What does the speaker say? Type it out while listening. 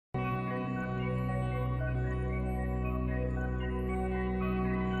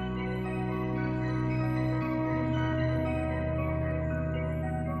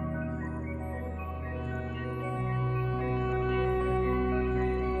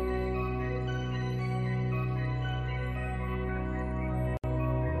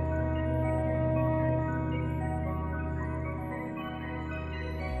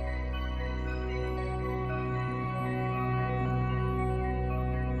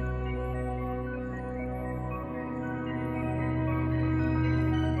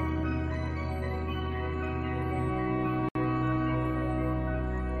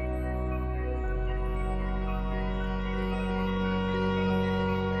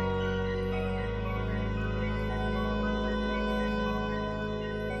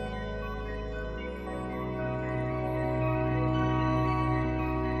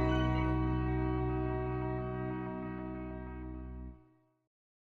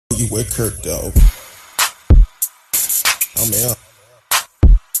you with, Kirk, dog. I'm out.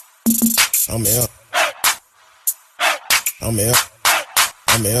 I'm out. I'm out.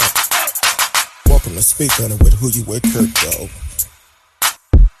 I'm out. Welcome to Speak On It with Who You With, Kirk, dog.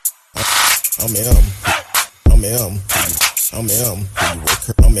 I'm out. I'm out. I'm out. Who you with,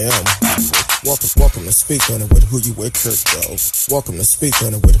 Kirk? I'm out. Welcome to Speak On It with Who You With, Kirk, dog. Welcome to Speak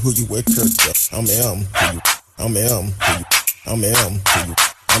On It with Who You With, Kirk, dog. I'm out. I'm out. I'm out.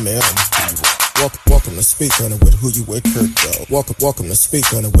 I'm out. Welcome to Speak On It with Who You With, Kirk, dog. Welcome to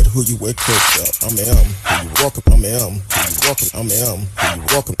Speak On It with Who You With, Kirk, dog. I'm welcome. I'm welcome. I'm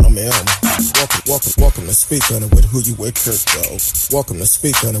welcome. I'm welcome to Speak On It with Who You With, Kirk, dog. Welcome to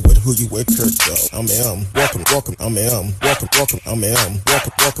Speak On It with Who You With, Kirk, dog. I'm welcome. I'm welcome. I'm welcome. I'm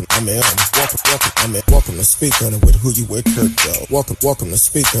welcome to Speak On It with Who You With, Kirk, dog. Welcome to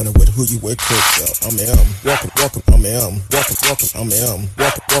Speak On It with Who You With, Kirk, dog. I'm welcome. I'm welcome. I'm welcome.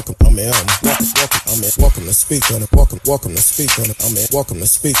 I'm welcome to Speak On It. Welcome to Speak On It. I'm welcome to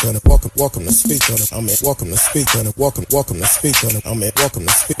Speak On It. Welcome to Speak On it. I'm welcome to Speak On It. Welcome to Speak On it. I'm welcome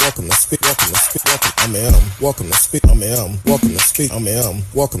to speak. Welcome to speak. Welcome to speak. I'm welcome to speak. I'm welcome to speak. I'm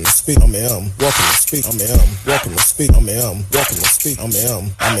welcome to speak. I'm welcome to speak. I'm welcome to speak. I'm welcome to speak. I'm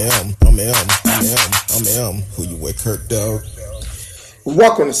Who You With, Kirk, dog.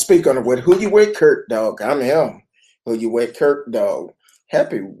 Welcome to Speak On It with Who You With, Kirk, dog. I'm him. Who You With, Kirk, dog.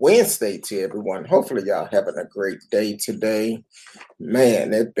 Happy Wednesday to everyone. Hopefully y'all having a great day today.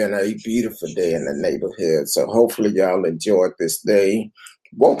 Man, it's been a beautiful day in the neighborhood. So hopefully y'all enjoyed this day.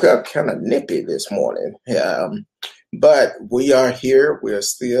 Woke up kind of nippy this morning. But we are here. We're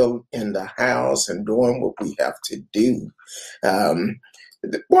still in the house and doing what we have to do. Want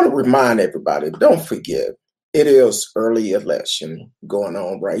to remind everybody, don't forget, it is early election going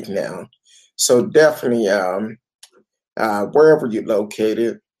on right now. So definitely, wherever you're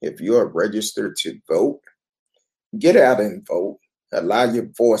located, if you're registered to vote, get out and vote. Allow your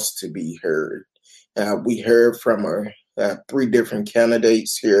voice to be heard. We heard from 3 different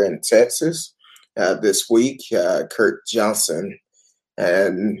candidates here in Texas this week, Kurt Johnson,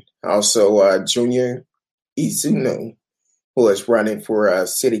 and also Junior Izunu, who is running for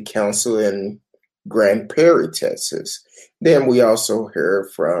city council in Grand Prairie, Texas. Then we also heard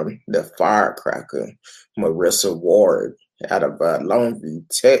from the firecracker, Marissa Ward, out of Longview,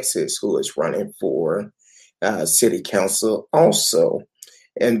 Texas, who is running for city council also.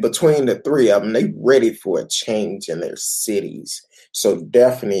 And between the 3 of them, they ready for a change in their cities. So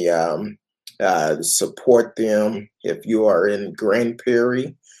definitely support them if you are in Grand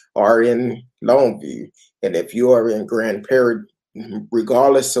Prairie or in Longview. And if you are in Grand Prairie,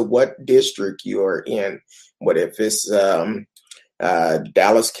 regardless of what district you are in, but if it's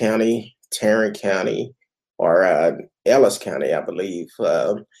Dallas County, Tarrant County, or Ellis County, I believe,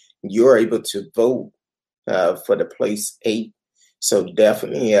 you're able to vote for the place 8. So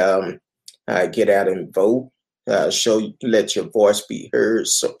definitely get out and vote. Let your voice be heard.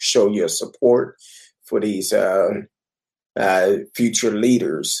 So show your support for these future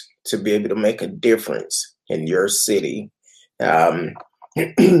leaders to be able to make a difference in your city.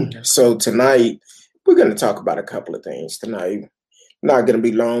 So tonight we're going to talk about a couple of things tonight. Not going to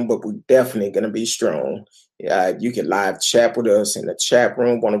be long, but we're definitely going to be strong. You can live chat with us in the chat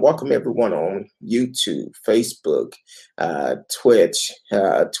room. Want to welcome everyone on YouTube, Facebook, Twitch,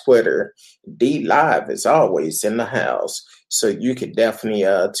 Twitter. D Live is always in the house. So you can definitely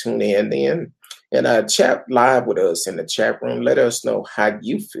tune in then and chat live with us in the chat room. Let us know how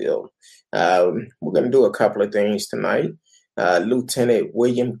you feel. We're going to do a couple of things tonight. Lieutenant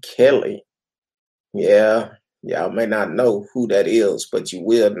William Kelly. Yeah. Y'all may not know who that is, but you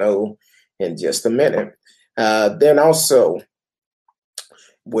will know in just a minute. Then also,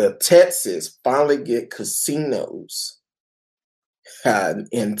 will Texas finally get casinos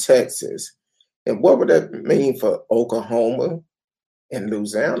in Texas? And what would that mean for Oklahoma and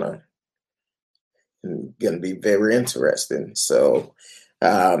Louisiana? Going to be very interesting. So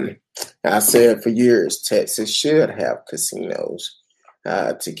I said for years, Texas should have casinos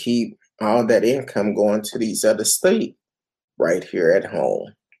to keep all that income going to these other states right here at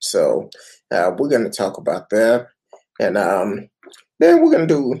home. So we're going to talk about that. And then we're going to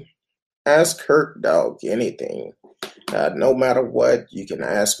do Ask Kirk, dog, anything. No matter what, you can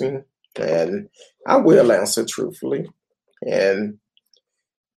ask me. And I will answer truthfully. And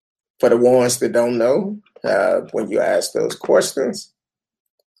for the ones that don't know, when you ask those questions,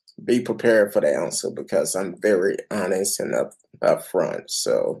 be prepared for the answer because I'm very honest and upfront.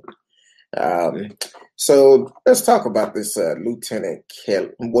 So let's talk about this Lieutenant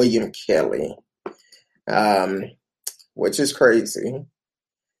William Kelly, which is crazy.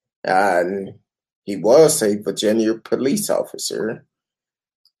 And he was a Virginia police officer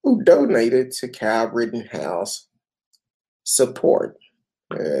who donated to Kyle Rittenhouse support.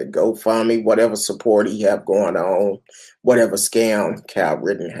 GoFundMe, whatever support he have going on, whatever scam Kyle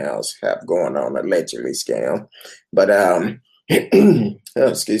Rittenhouse have going on, allegedly scam. But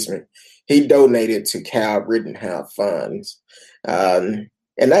excuse me, he donated to Kyle Rittenhouse funds, and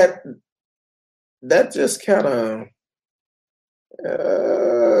that just kind of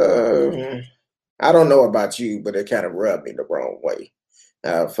I don't know about you, but it kind of rubbed me the wrong way.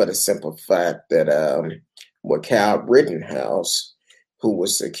 For the simple fact that with Kyle Rittenhouse, who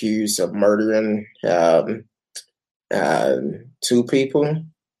was accused of murdering two people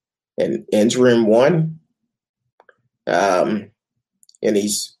and injuring one, and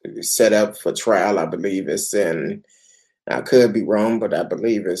he's set up for trial. I believe it's in, I could be wrong, but I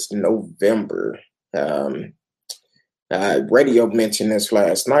believe it's November. Radio mentioned this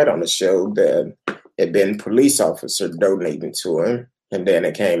last night on the show that had been police officer donating to him. And then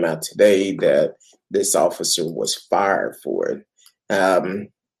it came out today that this officer was fired for it.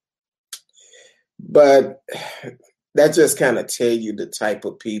 But that just kind of tell you the type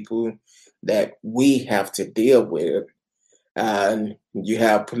of people that we have to deal with. You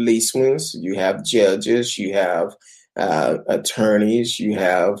have policemen, you have judges, you have attorneys, you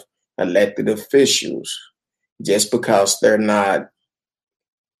have elected officials. Just because they're not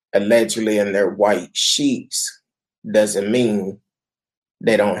allegedly in their white sheets doesn't mean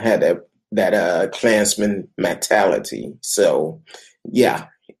they don't have that Klansman mentality. So, yeah,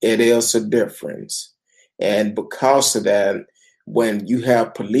 it is a difference. And because of that, when you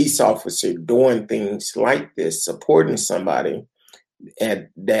have police officers doing things like this, supporting somebody and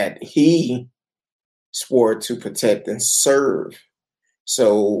that he swore to protect and serve.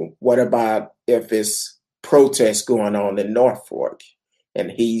 So what about if it's protests going on in Norfolk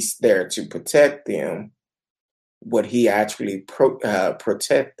and he's there to protect them? Would he actually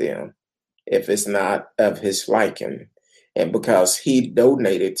protect them if it's not of his liking? And because he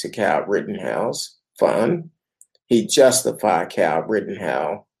donated to Kyle Rittenhouse Fund, he justified Kyle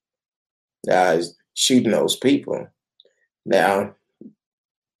Rittenhouse shooting those people. Now,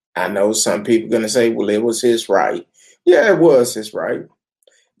 I know some people are going to say, well, it was his right. Yeah, it was his right.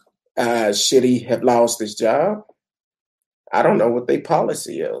 Should he have lost his job? I don't know what their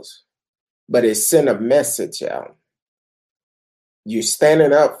policy is, but it sent a message out. You're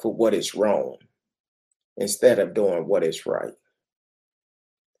standing up for what is wrong instead of doing what is right.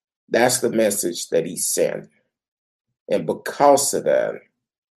 That's the message that he sent. And because of that,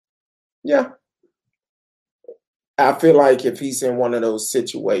 yeah, I feel like if he's in one of those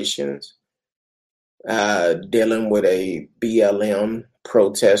situations, dealing with a BLM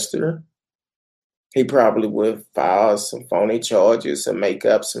protester, he probably would file some phony charges and make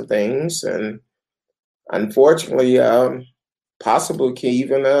up some things. And unfortunately, possibly can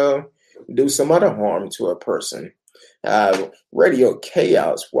even do some other harm to a person. Radio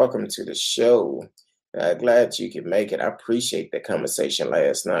Chaos, welcome to the show. Glad you could make it. I appreciate the conversation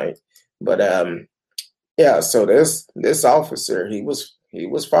last night. But yeah, so this officer, he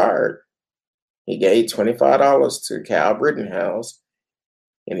was fired. He gave $25 to Kyle Rittenhouse,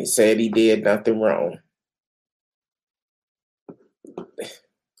 and he said he did nothing wrong.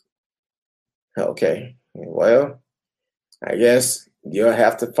 Okay, well, I guess you'll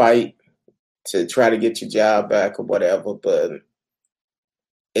have to fight to try to get your job back or whatever, but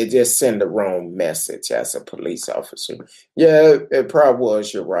it just sent the wrong message as a police officer. Yeah, it probably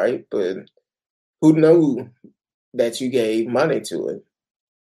was, you're right, but who knew that you gave money to it?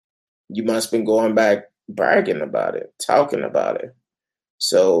 You must have been going back bragging about it, talking about it.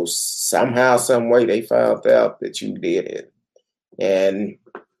 So somehow, some way, they found out that you did it, and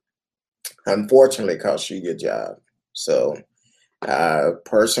unfortunately, cost you your job. So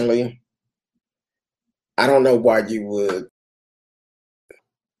personally, I don't know why you would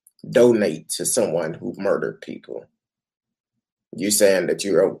donate to someone who murdered people. You're saying that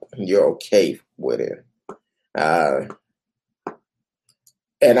you're okay with it,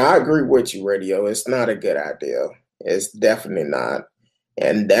 and I agree with you, Radio. It's not a good idea. It's definitely not,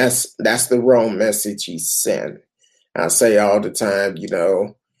 and that's the wrong message he sent. I say all the time,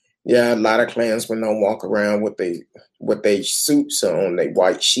 yeah, a lot of Klansmen don't walk around with they suits on, they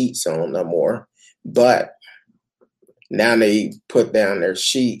white sheets on no more. But now they put down their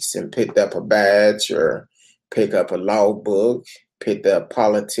sheets and picked up a badge or pick up a law book, picked up a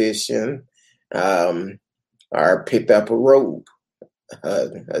politician, or picked up a robe,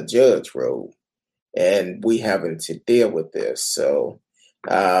 a judge robe. And we having to deal with this. So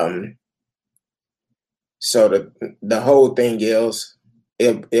so the whole thing is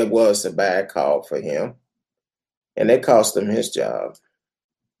it was a bad call for him, and it cost him his job.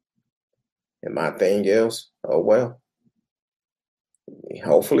 And my thing is, oh well,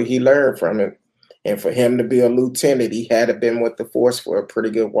 hopefully he learned from it. And for him to be a lieutenant, he had been with the force for a pretty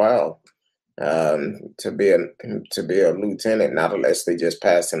good while. To be a lieutenant, not unless they just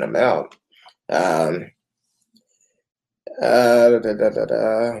passing him out. Um, da, da, da,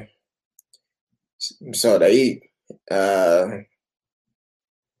 da. So they uh,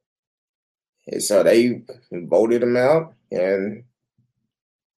 so they voted him out, and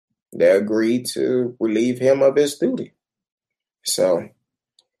they agreed to relieve him of his duty. So,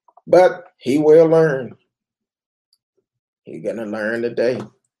 but he will learn. He's gonna learn today.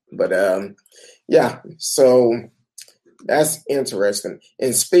 But yeah. So that's interesting.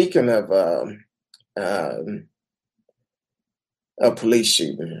 And speaking of a police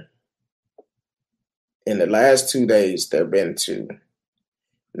shooting, in the last 2 days there have been two.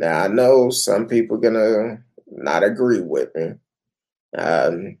 Now I know some people are gonna not agree with me.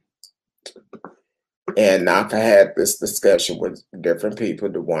 Um, And I've had this discussion with different people.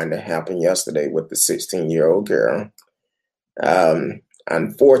 The one that happened yesterday with the 16-year-old girl.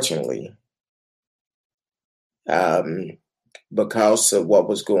 Unfortunately, um, because of what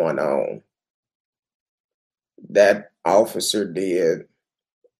was going on, that officer did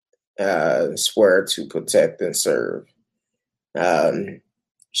swear to protect and serve.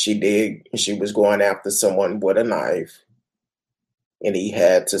 She was going after someone with a knife, and he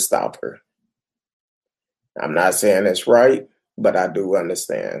had to stop her. I'm not saying it's right, but I do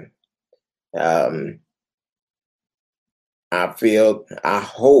understand. Um, I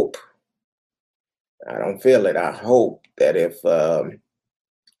hope, I don't feel it. I hope that if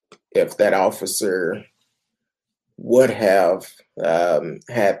that officer would have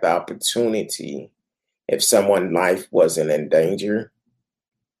had the opportunity, if someone's life wasn't in danger,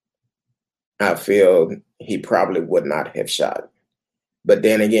 I feel he probably would not have shot. But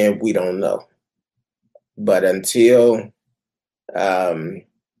then again, we don't know. But um,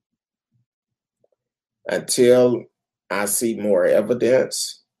 until I see more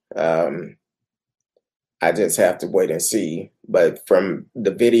evidence, I just have to wait and see. But from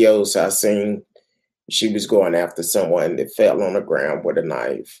the videos I've seen, she was going after someone that fell on the ground with a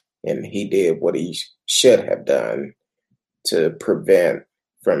knife, and he did what he should have done to prevent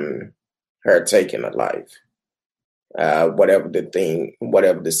from her taking a life. Whatever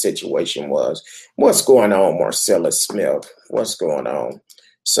the situation was. What's going on, Marcella Smith? What's going on?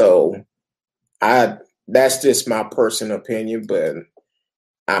 So that's just my personal opinion, but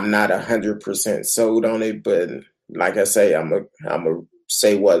I'm not 100% sold on it. But like I say, I'm a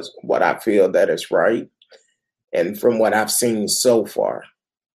say what I feel that is right. And from what I've seen so far,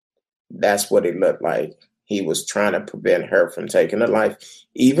 that's what it looked like. He was trying to prevent her from taking a life,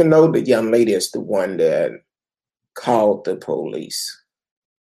 even though the young lady is the one that called the police.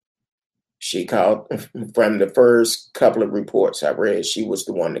 She called, from the first couple of reports I read, she was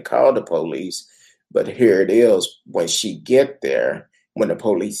the one that called the police. But here it is, when the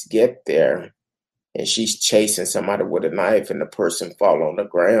police get there, and she's chasing somebody with a knife and the person fall on the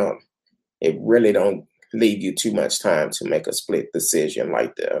ground, it really don't leave you too much time to make a split decision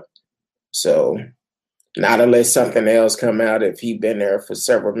like that. So not unless something else come out, if he'd been there for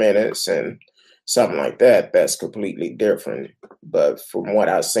several minutes and something like that, that's completely different. But from what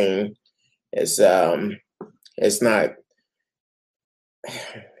I've seen, it's not,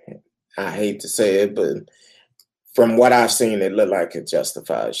 I hate to say it, but from what I've seen, it looked like a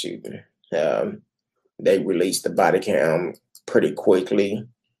justified shooting. They released the body cam pretty quickly.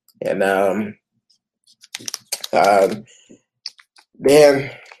 And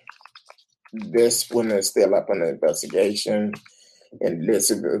then this one is still up on the investigation in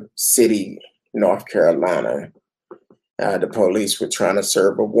Elizabeth City, North Carolina. The police were trying to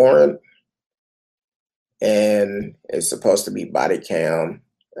serve a warrant, and it's supposed to be body cam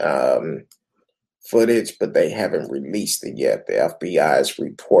footage, but they haven't released it yet. The FBI is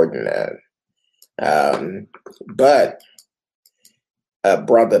reporting that. But a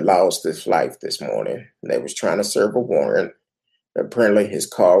brother lost his life this morning. They was trying to serve a warrant. Apparently his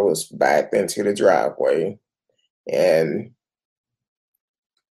car was backed into the driveway, and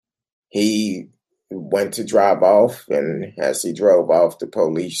he went to drive off, and as he drove off, the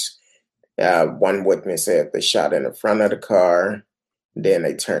police, one witness said they shot in the front of the car, then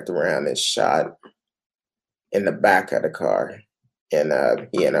they turned around and shot in the back of the car, and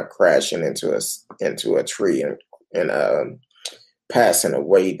he ended up crashing into a tree and passing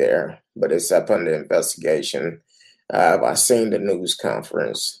away there. But it's up under investigation. I've seen the news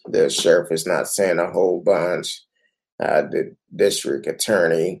conference. The sheriff is not saying a whole bunch. The district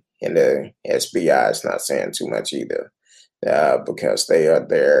attorney and the SBI is not saying too much either, because they are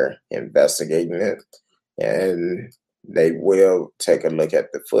there investigating it, and they will take a look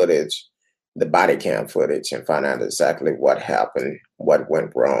at the footage, the body cam footage, and find out exactly what happened, what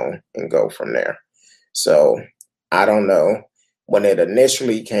went wrong, and go from there. So I don't know. When it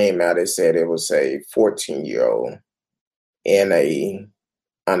initially came out, it said it was a 14-year-old and a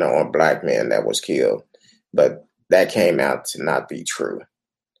unarmed black man that was killed, but that came out to not be true.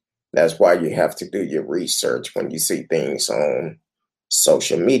 That's why you have to do your research when you see things on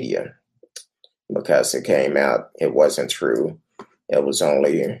social media, because it came out, it wasn't true. It was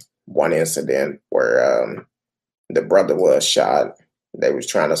only one incident where the brother was shot. They was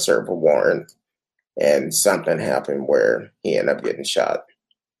trying to serve a warrant, and something happened where he ended up getting shot.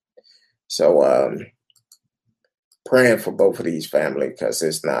 So praying for both of these families, because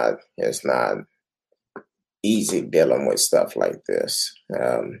it's not easy dealing with stuff like this.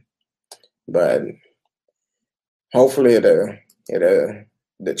 But hopefully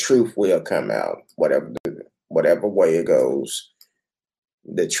the truth will come out, whatever way it goes.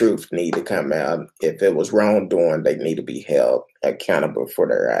 The truth need to come out. If it was wrongdoing, they need to be held accountable for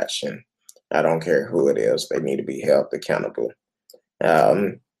their action. I don't care who it is; they need to be held accountable.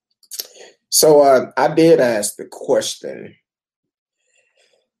 So I did ask the question: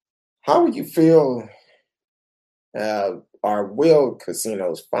 how would you feel, or will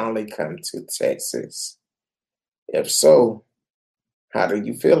casinos finally come to Texas? If so, how do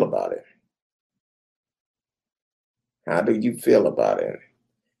you feel about it? How do you feel about it?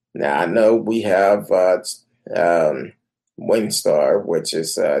 Now, I know we have Windstar, which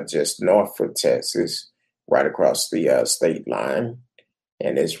is just north of Texas, right across the state line,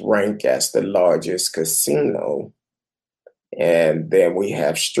 and it's ranked as the largest casino. And then we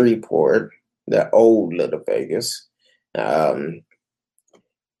have Streetport, the old Little Vegas. But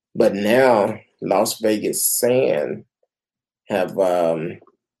now Las Vegas Sand have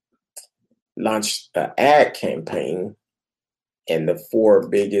launched an ad campaign in the four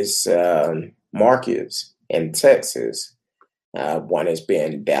biggest markets in Texas. One is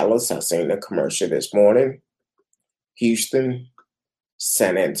being Dallas. I seen the commercial this morning. Houston,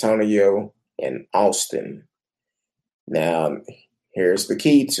 San Antonio, and Austin. Now, here's the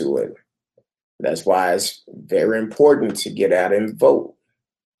key to it. That's why it's very important to get out and vote,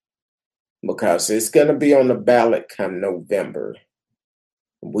 because it's going to be on the ballot come November.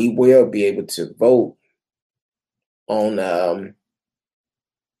 We will be able to vote on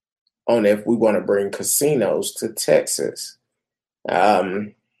if we want to bring casinos to Texas,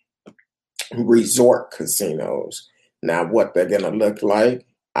 resort casinos. Now, what they're going to look like,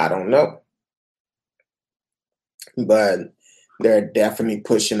 I don't know, but they're definitely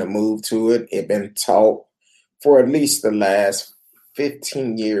pushing a move to it. It's been taught for at least the last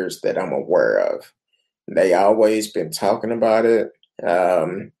 15 years that I'm aware of. They always been talking about it,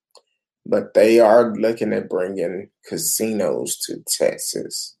 but they are looking at bringing casinos to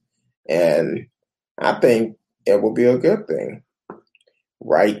Texas. And I think it will be a good thing.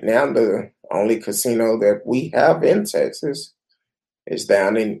 Right now, the only casino that we have in Texas is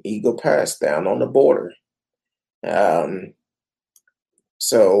down in Eagle Pass, down on the border.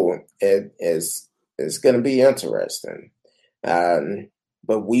 So it's going to be interesting.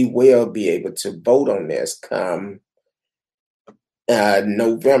 But we will be able to vote on this come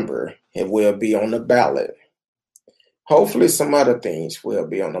November. It will be on the ballot. Hopefully some other things will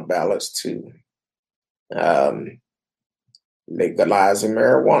be on the ballots too. Legalizing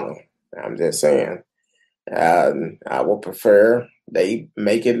marijuana. I'm just saying. I would prefer they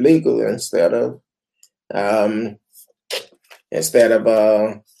make it legal instead of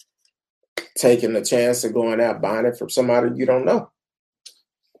taking the chance of going out buying it from somebody you don't know.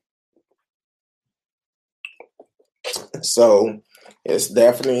 So it's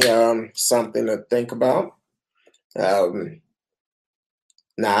definitely something to think about. Now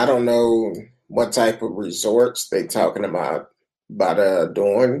I don't know what type of resorts they talking about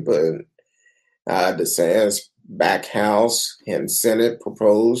doing, but the Sands back house and Senate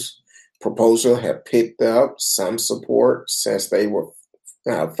proposal have picked up some support since they were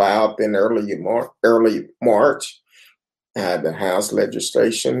filed in early March. The House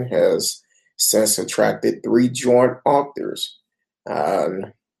legislation has since attracted 3 joint authors.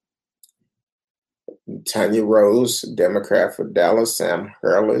 Tanya Rose, Democrat for Dallas, Sam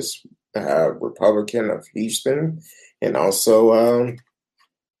Hurlis, Republican of Houston, and also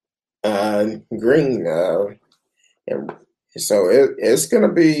Green. And so it's going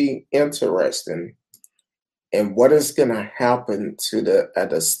to be interesting. And what is going to happen to the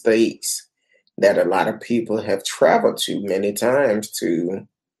other states that a lot of people have traveled to many times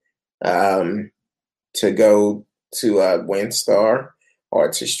um, to go to Windstar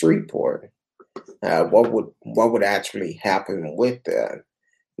or to Streetport. What would actually happen with that?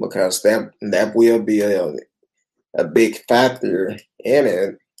 Because that will be a big factor in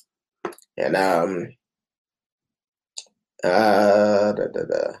it. And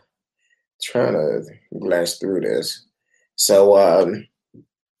trying to glance through this. So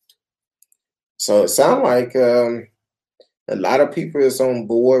so it sounds like a lot of people is on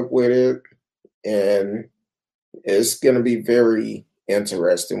board with it, and it's going to be very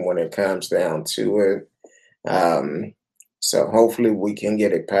interesting when it comes down to it. So hopefully we can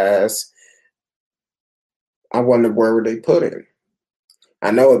get it passed. I wonder where they put it. I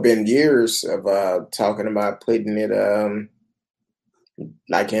know it's been years of talking about putting it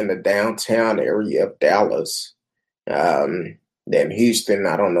like in the downtown area of Dallas. Then Houston,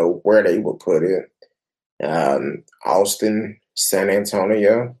 I don't know where they would put it. Austin, San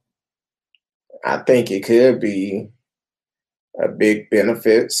Antonio. I think it could be a big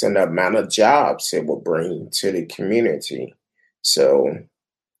benefits and the amount of jobs it will bring to the community. So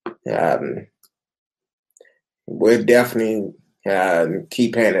um, we'll definitely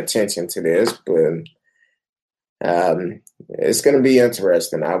keep paying attention to this, but it's going to be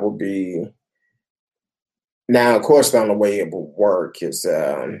interesting. I will be now, of course, the only way it will work is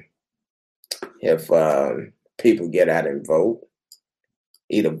if people get out and vote,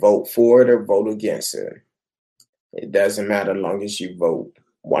 either vote for it or vote against it. It doesn't matter as long as you vote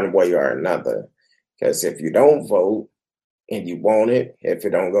one way or another. Because if you don't vote and you want it, if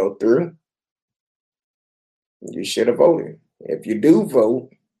it don't go through, you should have voted. If you do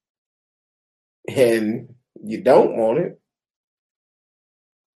vote and you don't want it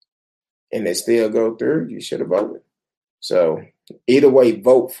and it still go through, you should have voted. So either way,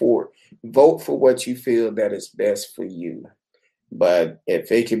 vote for what you feel that is best for you. But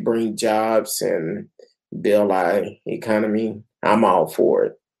if it could bring jobs and build our economy, I'm all for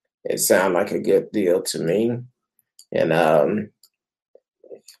it. It sounds like a good deal to me. And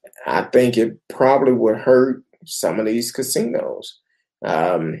I think it probably would hurt some of these casinos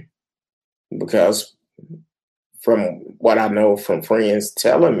because from what I know from friends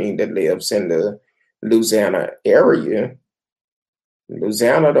telling me that lives in the Louisiana area,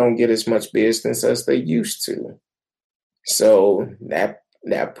 Louisiana don't get as much business as they used to. So that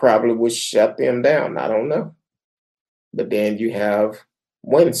probably would shut them down. I don't know. But then you have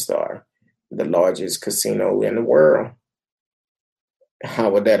Windstar, the largest casino in the world. How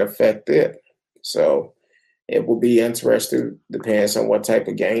would that affect it? So it will be interesting, depends on what type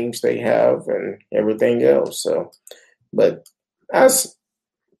of games they have and everything else. So, but that's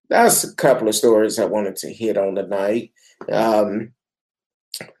a couple of stories I wanted to hit on tonight.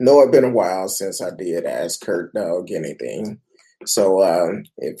 No, it's been a while since I did ask Kurt Dog anything. So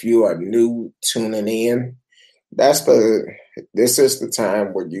if you are new tuning in, this is the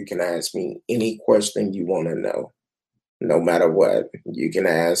time where you can ask me any question you want to know, no matter what. You can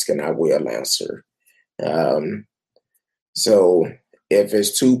ask and I will answer. So if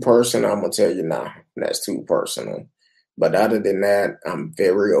it's too personal, I'm gonna tell you, nah, that's too personal. But other than that, I'm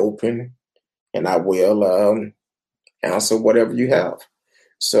very open and I will answer whatever you have.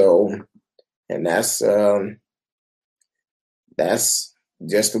 So, and that's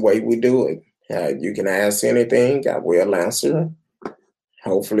just the way we do it. You can ask anything, I will answer.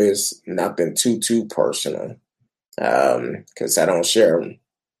 Hopefully, it's nothing too personal, because I don't share.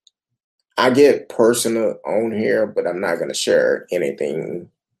 I get personal on here, but I'm not going to share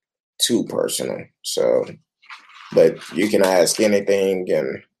anything too personal. So, but you can ask anything,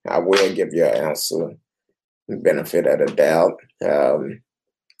 and I will give you an answer. Benefit of the doubt.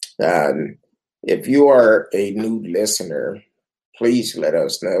 If you are a new listener, please let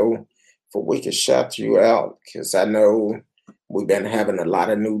us know for we can shout you out, because I know we've been having a lot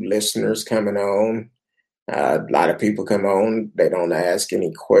of new listeners coming on. A lot of people come on, they don't ask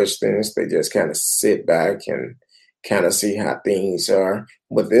any questions. They just kind of sit back and kind of see how things are.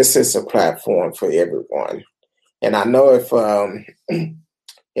 But this is a platform for everyone. And I know if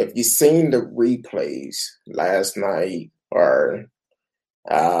you've seen the replays last night or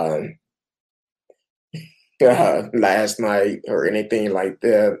last night or anything like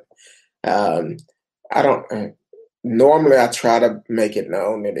that, I don't. Normally, I try to make it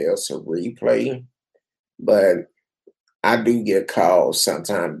known that it's a replay, but I do get calls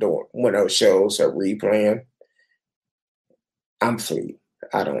sometimes when those shows are replaying. I'm asleep.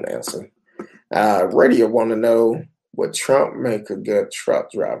 I don't answer. Radio want to know, would Trump make a good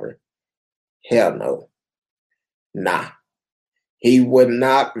truck driver? Hell no. Nah. he would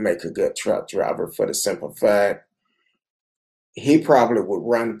not make a good truck driver for the simple fact he probably would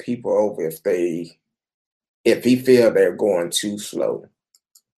run people over if he feel they're going too slow.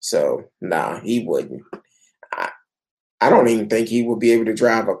 So nah, he wouldn't. I, I don't even think he would be able to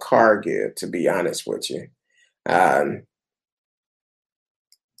drive a car good, to be honest with you. Um,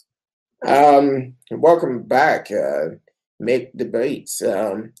 Welcome back, Mick Debates.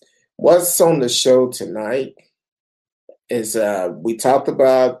 What's on the show tonight is we talked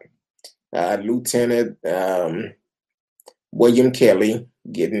about Lieutenant William Kelly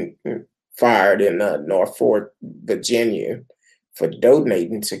getting fired in Norfolk, Virginia for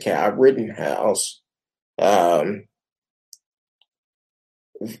donating to Kyle Rittenhouse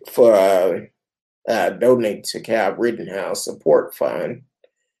for donating to Kyle Rittenhouse support fund.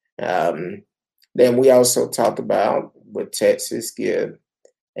 Then we also talked about would Texas get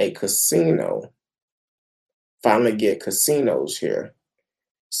a casino, finally get casinos here.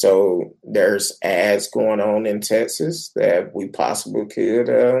 So there's ads going on in Texas that we possibly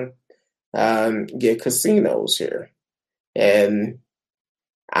could get casinos here. And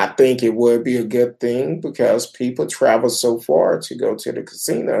I think it would be a good thing because people travel so far to go to the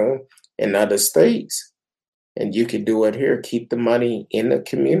casino in other states. And you could do it here, keep the money in the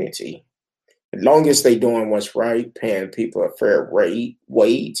community. As long as they're doing what's right, paying people a fair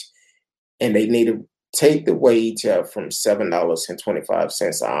wage, and they need to take the wage up from $7.25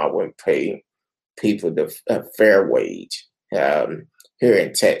 an hour and pay people a fair wage here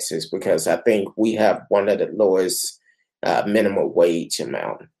in Texas, because I think we have one of the lowest minimum wage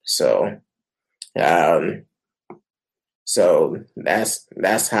amount. So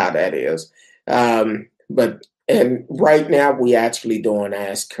that's how that is. But right now we actually doing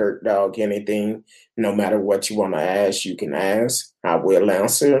Ask Kurt Dog Anything. No matter what you want to ask, you can ask. I will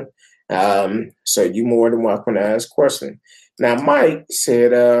answer. So you're more than welcome to ask questions. Now, Mike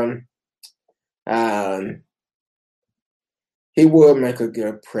said he would make a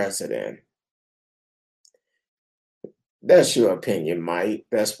good president. That's your opinion, Mike.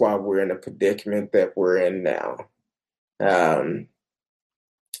 That's why we're in the predicament that we're in now.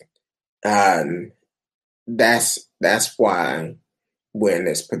 That's why we're in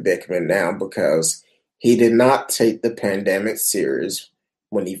this predicament now, because he did not take the pandemic serious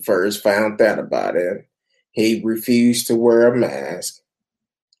when he first found out about it. He refused to wear a mask.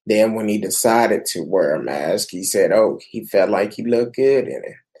 Then when he decided to wear a mask, he said, he felt like he looked good in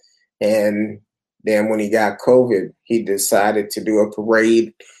it. And then when he got COVID, he decided to do a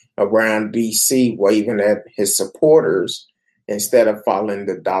parade around D.C. waving at his supporters instead of following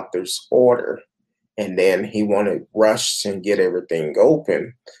the doctor's order. And then he wanted rush and get everything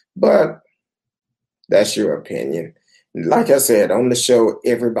open. But that's your opinion. Like I said, on the show,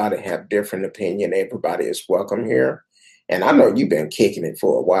 everybody have different opinion. Everybody is welcome here. And I know you've been kicking it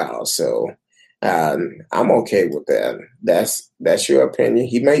for a while, so I'm okay with that. That's your opinion.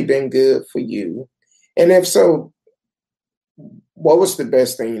 He may have been good for you. And if so, what was the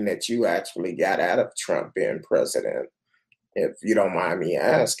best thing that you actually got out of Trump being president? If you don't mind me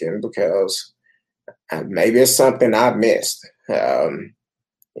asking, because maybe it's something I missed.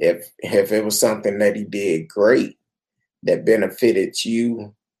 If it was something that he did great that benefited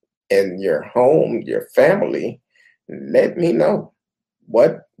you and your home, your family, let me know.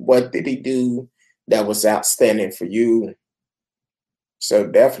 What did he do that was outstanding for you? So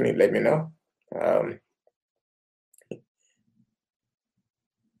definitely let me know.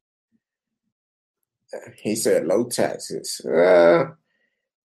 He said low taxes.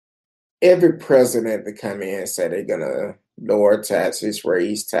 Every president to come in said they're gonna lower taxes,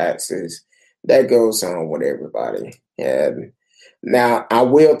 raise taxes. That goes on with everybody. And now I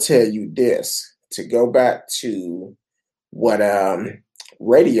will tell you this, to go back to what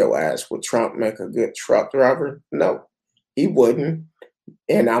radio asked, would Trump make a good truck driver? No, he wouldn't.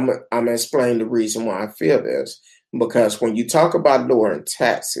 And I'm gonna explain the reason why I feel this. Because when you talk about lowering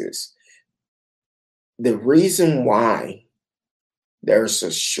taxes, the reason why there's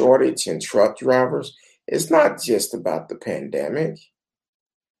a shortage in truck drivers is not just about the pandemic.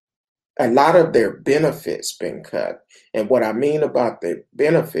 A lot of their benefits been cut. And what I mean about the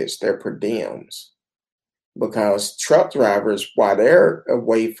benefits, they're per diems. Because truck drivers, while they're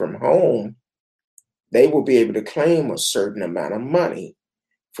away from home, they will be able to claim a certain amount of money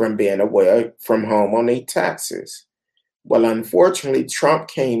from being away from home on their taxes. Well, unfortunately, Trump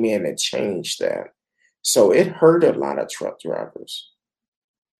came in and changed that. So it hurt a lot of truck drivers.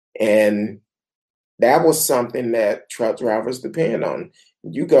 And that was something that truck drivers depend on.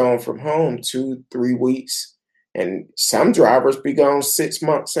 You gone from home 2-3 weeks, and some drivers be gone 6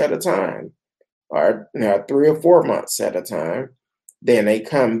 months at a time, or 3 or 4 months at a time. Then they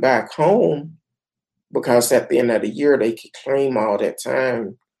come back home because at the end of the year, they could claim all that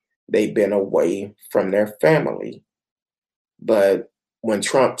time they've been away from their family. But when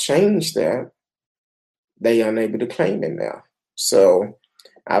Trump changed that, they unable to claim it now. So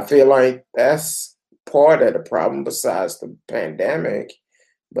I feel like that's part of the problem besides the pandemic,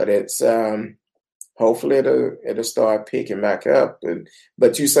 but it's hopefully it'll start picking back up.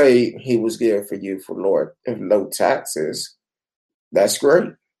 But you say he was good for you for low taxes. That's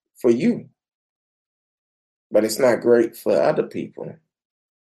great for you, but it's not great for other people.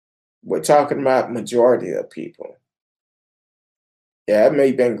 We're talking about majority of people. Yeah, it may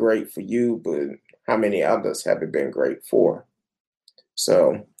have been great for you, but how many others have it been great for?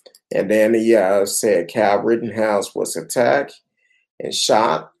 So, and then he said Kyle Rittenhouse was attacked and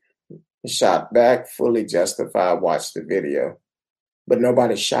shot back, fully justified. Watch the video, but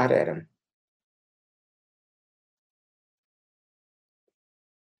nobody shot at him.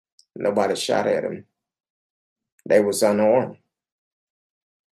 Nobody shot at him. They was unarmed.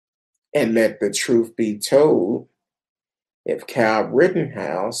 And let the truth be told, if Kyle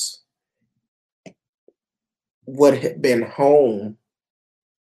Rittenhouse would have been home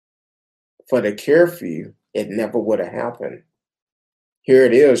for the curfew, it never would have happened. Here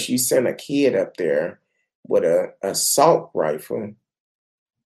it is, you sent a kid up there with an assault rifle,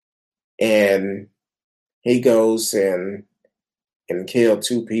 and he goes and killed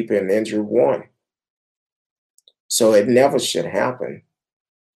 2 people and injured 1. So it never should happen.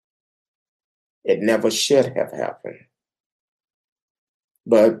 It never should have happened.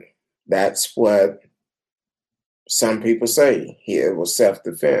 But that's what some people say. It was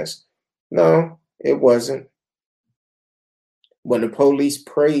self-defense. No, it wasn't. When the police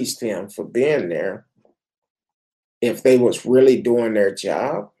praised him for being there, if they was really doing their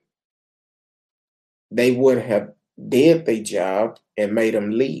job, they would have did their job and made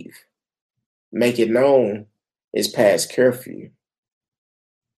him leave. Make it known it's past curfew.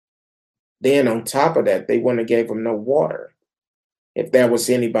 Then on top of that, they wouldn't have gave him no water. If that was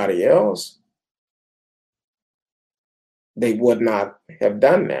anybody else, they would not have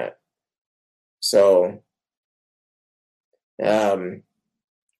done that. So,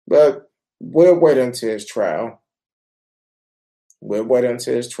 but we'll wait until his trial.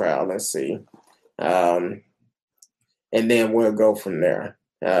 Let's see. And then we'll go from there.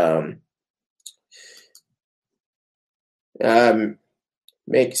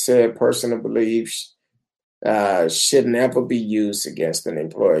 Mick said personal beliefs should never be used against an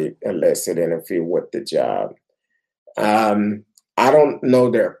employee unless it interferes with the job. I don't know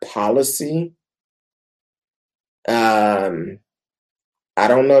their policy. I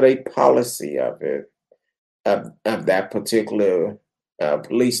don't know the policy of it, of that particular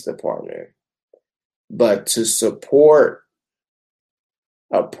police department. But to support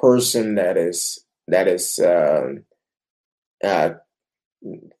a person that is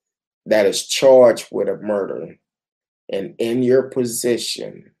charged with a murder, and in your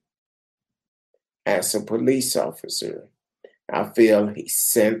position as a police officer, I feel he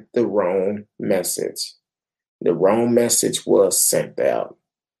sent the wrong message. The wrong message was sent out.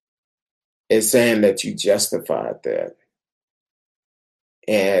 It's saying that you justified that.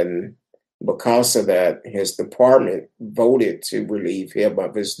 And because of that, his department voted to relieve him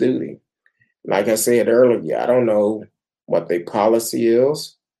of his duty. Like I said earlier, I don't know what their policy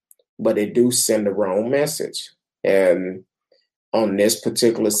is, but they do send the wrong message. And on this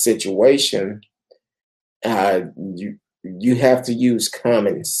particular situation, you have to use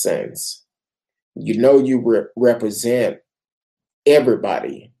common sense. You know you represent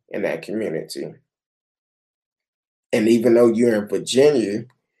everybody in that community. And even though you're in Virginia,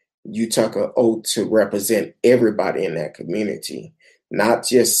 you took an oath to represent everybody in that community, not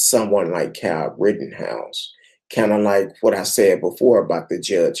just someone like Kyle Rittenhouse. Kind of like what I said before about the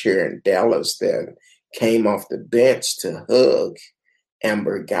judge here in Dallas that came off the bench to hug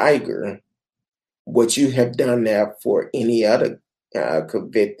Amber Geiger. Would you have done that for any other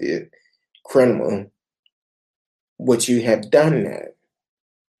convicted criminal? Would you have done that?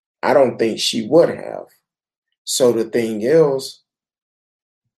 I don't think she would have. So the thing is,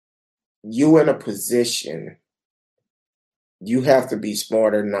 you in a position, you have to be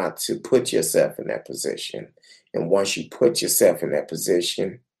smarter not to put yourself in that position. And once you put yourself in that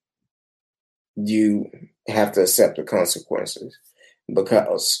position, you have to accept the consequences,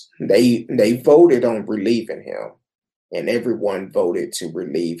 because they voted on relieving him, and everyone voted to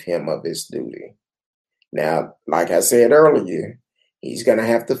relieve him of his duty. Now, like I said earlier, he's going to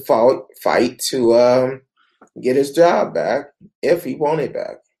have to fight to get his job back if he wants it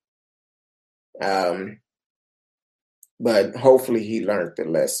back. but hopefully he learned the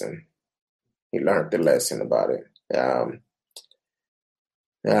lesson. He learned the lesson about it.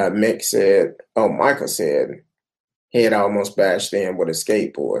 Michael said, he had almost bashed in with a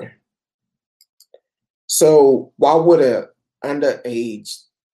skateboard. So why would an underage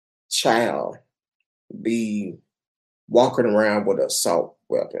child be walking around with an assault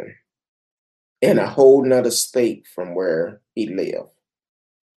weapon in a whole nother state from where he lived?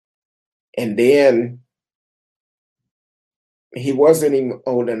 And then he wasn't even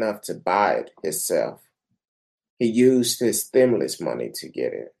old enough to buy it himself. He used his stimulus money to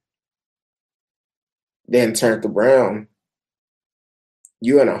get it. Then turned around,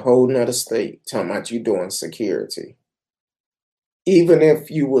 you in a whole nother state talking about you doing security. Even if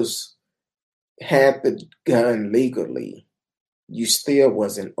you had the gun legally, you still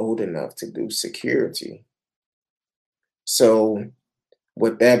wasn't old enough to do security. So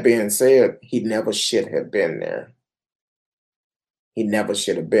with that being said, he never should have been there. He never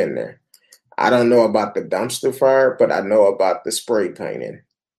should have been there. I don't know about the dumpster fire, but I know about the spray painting.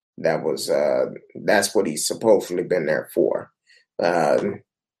 That's what he's supposedly been there for, to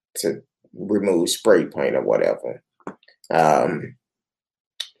remove spray paint or whatever.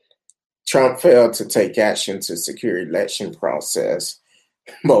 Trump failed to take action to secure election process,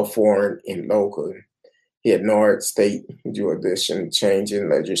 both foreign and local. He ignored state jurisdiction changing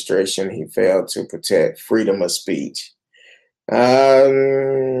legislation. He failed to protect freedom of speech.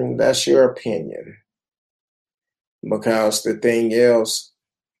 That's your opinion. Because the thing is,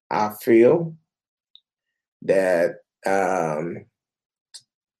 I feel that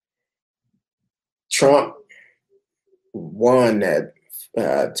Trump won that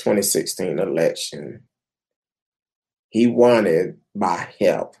 2016 election. He won it by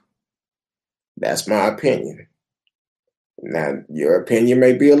help. That's my opinion. Now, your opinion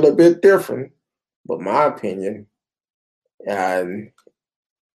may be a little bit different, but my opinion,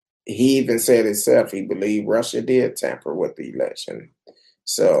 he even said himself, he believed Russia did tamper with the election.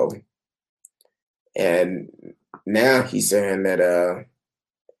 So, and now he's saying that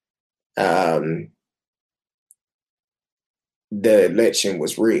the election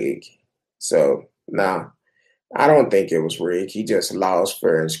was rigged. So, now, I don't think it was rigged. He just lost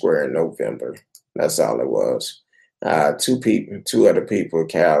fair and square in November. That's all it was. Two other people,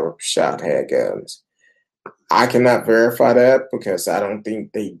 Cal shot, had guns. I cannot verify that because I don't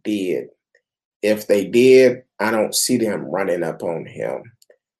think they did. If they did, I don't see them running up on him.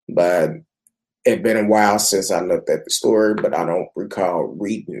 But it's been a while since I looked at the story, but I don't recall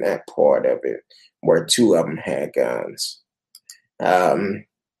reading that part of it where two of them had guns.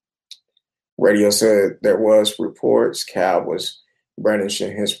 Radio said there was reports Cal was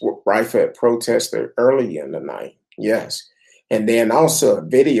brandishing his rifle at protester early in the night. Yes. And then also a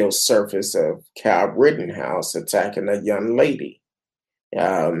video surfaced of Cal Rittenhouse attacking a young lady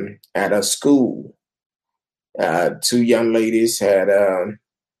at a school. Two young ladies had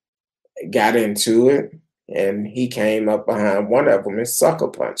got into it, and he came up behind one of them and sucker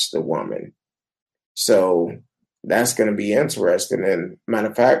punched the woman. So that's going to be interesting. And matter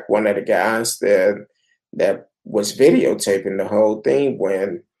of fact, one of the guys that was videotaping the whole thing,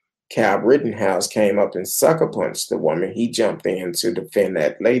 when Cal Rittenhouse came up and sucker punched the woman, he jumped in to defend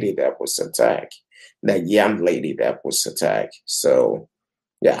that lady that was attacked, that young lady that was attacked. So,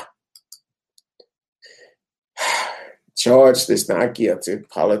 yeah. Charged is not guilty.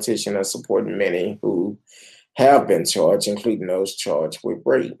 Politicians are supporting many who have been charged, including those charged with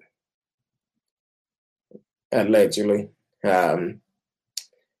rape, allegedly. When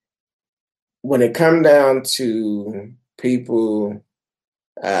it comes down to people,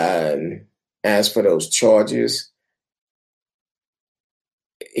 as for those charges,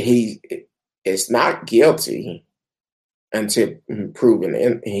 he is not guilty until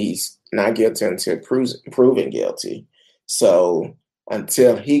proven. He's not guilty until proven guilty. So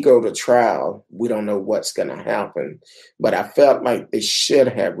until he go to trial, we don't know what's going to happen. But I felt like they should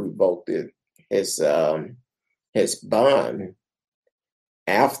have revoked his bond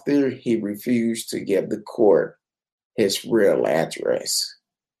after he refused to give the court his real address.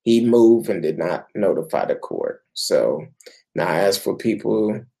 He moved and did not notify the court. So now, as for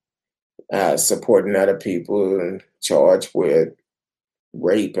people supporting other people charged with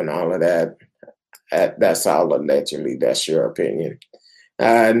rape and all of that, that's all allegedly. That's your opinion.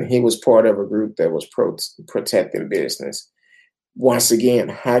 And he was part of a group that was protecting business. Once again,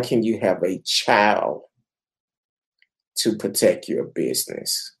 how can you have a child to protect your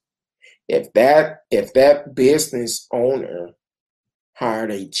business? If that business owner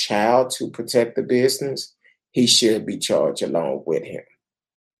hired a child to protect the business, he should be charged along with him.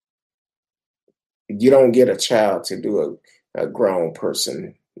 you don't get a child to do a grown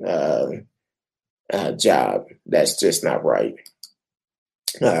person job. That's just not right.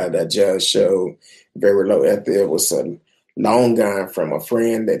 That judge showed very low ethics. It was a long gun from a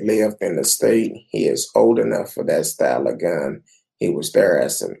friend that lived in the state. He is old enough for that style of gun. He was there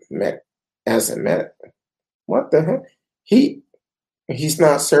as a met. What the heck? He's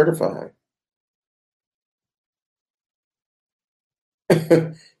not certified.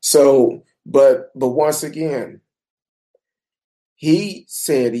 So, but once again, he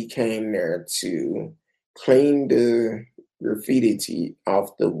said he came there to clean the graffiti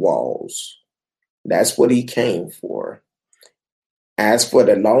off the walls. That's what he came for. As for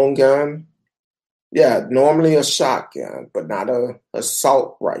the long gun, yeah, normally a shotgun, but not a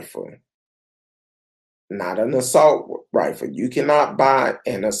assault rifle. Not an assault rifle. You cannot buy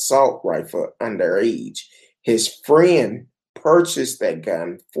an assault rifle underage. His friend purchased that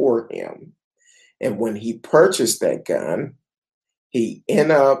gun for him. And when he purchased that gun, he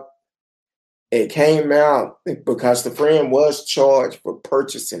ended up, it came out because the friend was charged for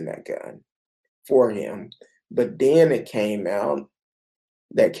purchasing that gun for him. But then it came out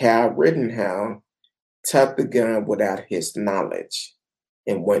that Kyle Rittenhouse took the gun without his knowledge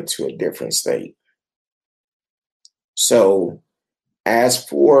and went to a different state. So as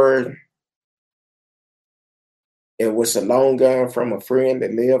for, it was a long gun from a friend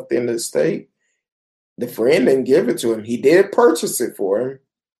that lived in the state. The friend didn't give it to him. He did purchase it for him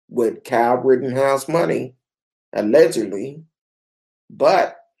with Kyle Rittenhouse money, allegedly,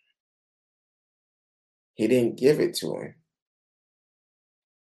 but he didn't give it to him.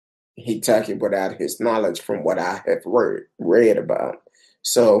 He took it without his knowledge from what I have read about.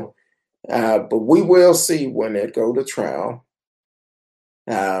 So, but we will see when it go to trial.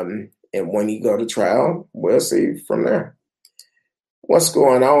 And when you go to trial, we'll see from there. What's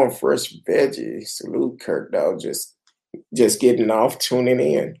going on, Fresh Veggie? Salute, Kirk, though. Just getting off, tuning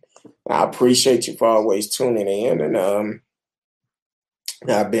in. I appreciate you for always tuning in and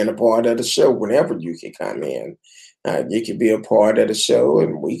being a part of the show whenever you can come in. You can be a part of the show,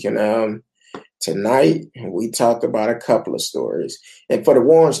 and we can tonight we talked about a couple of stories. And for the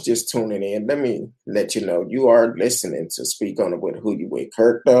ones just tuning in, let me let you know you are listening to Speak On It with Who You With,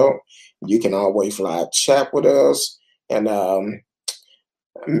 Kirk, though. You can always live chat with us. And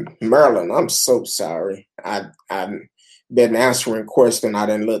Marilyn, I'm so sorry. I've been answering questions. I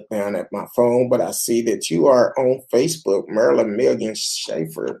didn't look down at my phone, but I see that you are on Facebook, Marilyn Milligan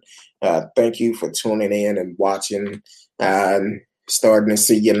Schaefer. Thank you for tuning in and watching. Starting to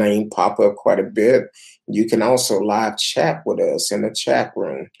see your name pop up quite a bit. You can also live chat with us in the chat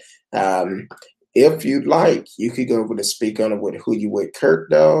room. If you'd like, you could go over to Speak On It with Who You With, Kirk,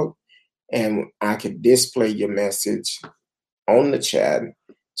 Dog, and I could display your message on the chat,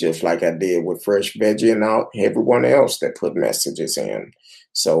 just like I did with Fresh Veggie and everyone else that put messages in.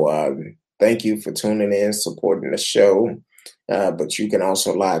 So thank you for tuning in, supporting the show. But you can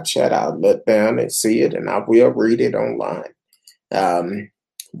also live chat. I'll look down and see it, and I will read it online.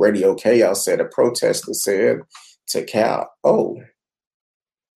 Radio Chaos said a protester said to Cal, "Oh,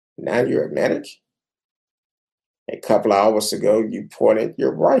 now you're a medic? A couple of hours ago, you pointed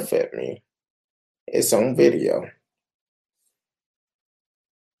your rifle at me. It's on video."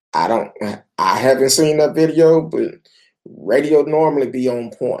 I haven't seen that video, but radio normally be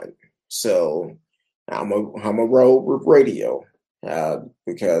on point. So I'm a roll with radio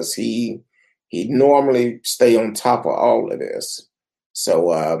because he normally stay on top of all of this.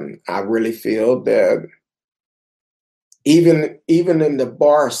 So I really feel that even in the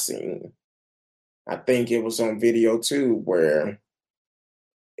bar scene, I think it was on video too, where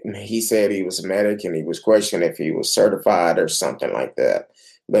he said he was a medic and he was questioning if he was certified or something like that.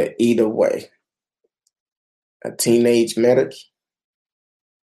 But either way, a teenage medic,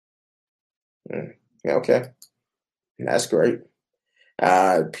 okay, that's great.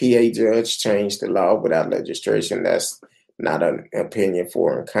 PA judge changed the law without legislation. That's not an opinion.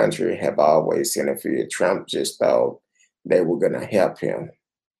 Foreign country have always interfered. Trump just thought they were going to help him.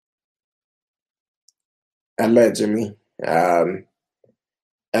 Allegedly, a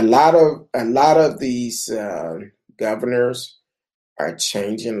lot of these governors are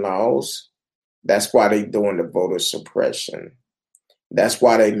changing laws. That's why they're doing the voter suppression. That's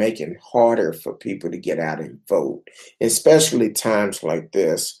why they make it harder for people to get out and vote, especially times like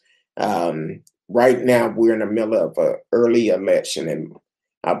this. Right now, we're in the middle of an early election, and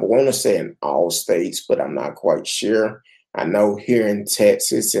I want to say in all states, but I'm not quite sure. I know here in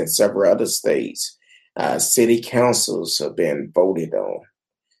Texas and several other states, city councils have been voted on.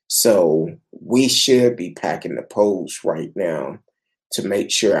 So we should be packing the polls right now to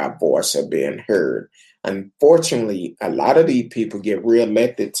make sure our voice are being heard. Unfortunately, a lot of these people get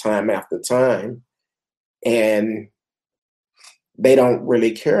reelected time after time, and they don't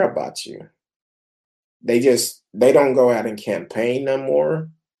really care about you. They don't go out and campaign no more.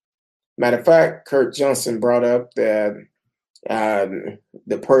 Matter of fact, Kurt Johnson brought up that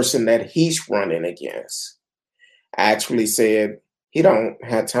the person that he's running against actually said he don't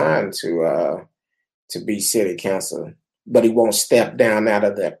have time to be city council, but he won't step down out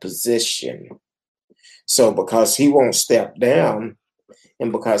of that position. So because he won't step down,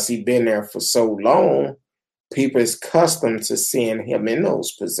 and because he's been there for so long, people is accustomed to seeing him in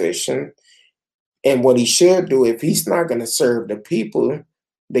those positions. And what he should do, if he's not going to serve the people,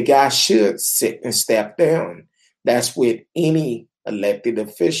 the guy should sit and step down. That's with any elected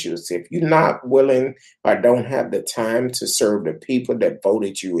officials. If you're not willing or don't have the time to serve the people that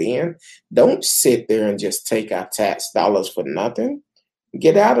voted you in, don't sit there and just take our tax dollars for nothing.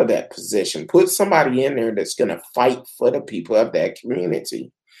 Get out of that position. Put somebody in there that's going to fight for the people of that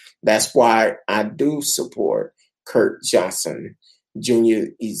community. That's why I do support Kurt Johnson, Junior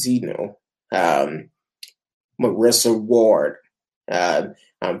Ezino, Marissa Ward.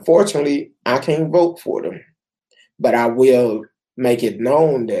 Unfortunately, I can't vote for them, but I will make it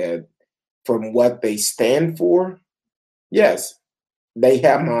known that from what they stand for, yes, they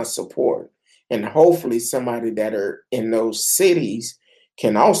have my support. And hopefully somebody that are in those cities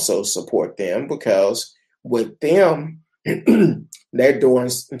can also support them, because with them, they're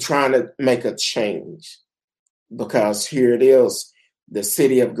trying to make a change. Because here it is, the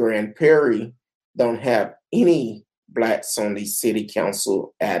city of Grand Prairie don't have any blacks on the city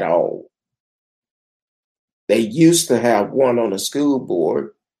council at all. They used to have one on the school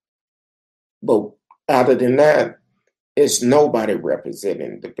board, but other than that, it's nobody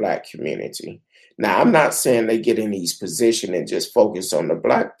representing the black community. Now, I'm not saying they get in these positions and just focus on the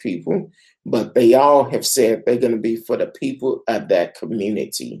black people, but they all have said they're going to be for the people of that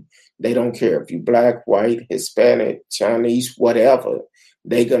community. They don't care if you're black, white, Hispanic, Chinese, whatever.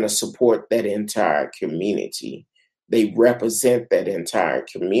 They're going to support that entire community. They represent that entire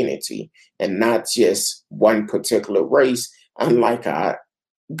community and not just one particular race, unlike our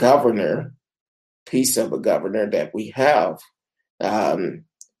governor, piece of a governor that we have.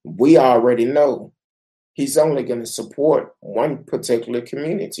 We already know he's only going to support one particular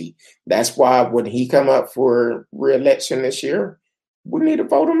community. That's why when he come up for re-election this year, we need to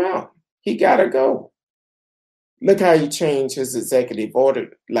vote him out. He got to go. Look how he changed his executive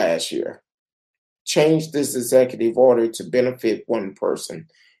order last year. Changed this executive order to benefit one person.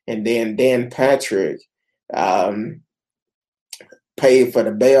 And then Dan Patrick paid for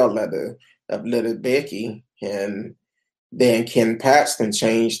the bail of little Becky. And then Ken Paxton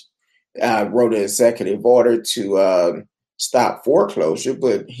wrote an executive order to stop foreclosure,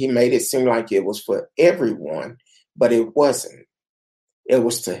 but he made it seem like it was for everyone, but it wasn't. It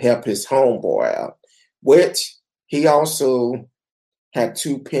was to help his homeboy out, which he also had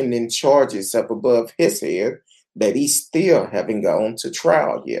 2 pending charges up above his head that he still haven't gone to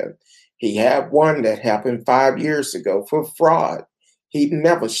trial yet. He had one that happened 5 years ago for fraud. He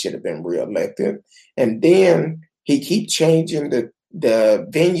never should have been reelected. And then he keep changing the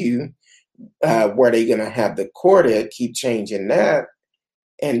venue where they're going to have the court at, keep changing that.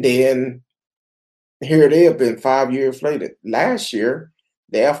 And then here they have been 5 years later. Last year,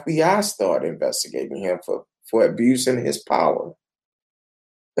 the FBI started investigating him for abusing his power.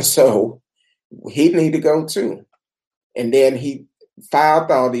 So he need to go too. And then he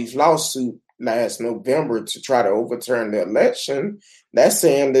filed all these lawsuits last November to try to overturn the election. That's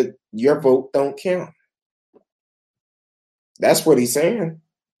saying that your vote don't count. That's what he's saying.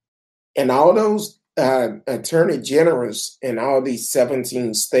 And all those attorney generals in all these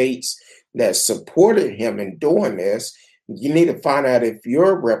 17 states that supported him in doing this, you need to find out if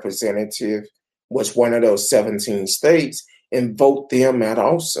your representative was one of those 17 states and vote them out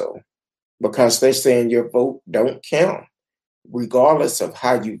also, because they're saying your vote don't count. Regardless of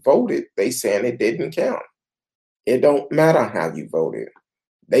how you voted, they saying it didn't count. It don't matter how you voted.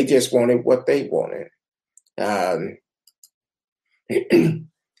 They just wanted what they wanted.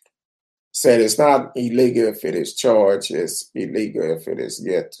 Said it's not illegal if it is charged, it's illegal if it is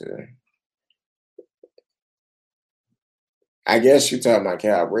yet to. I guess you're talking about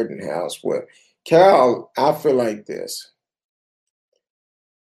Kyle Rittenhouse. Well, Kyle, I feel like this.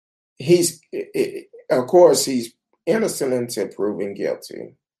 Of course, he's innocent until proven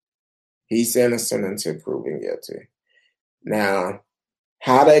guilty. He's innocent until proven guilty. Now,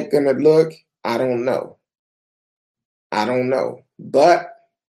 how that gonna look, I don't know. But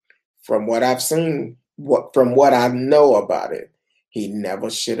from what I've seen, from what I know about it, He never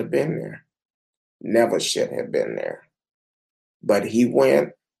should have been there. Never should have been there. But he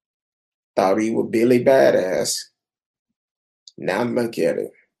went, thought he was Billy Badass. Now look at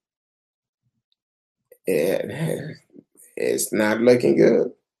it. It's not looking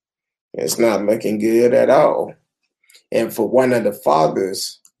good. It's not looking good at all. And for one of the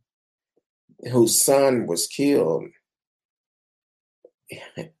fathers whose son was killed,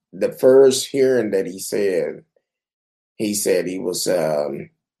 the first hearing that he said he was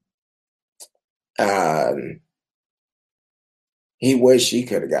he wished he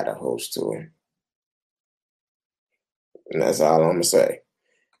could have got a host to him. And that's all I'm gonna say.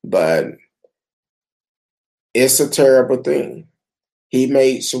 But it's a terrible thing. He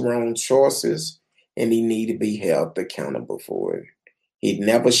made some wrong choices and he needed to be held accountable for it. He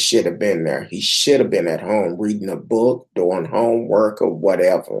never should have been there. He should have been at home reading a book, doing homework, or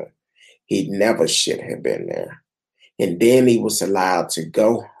whatever. He never should have been there. And then he was allowed to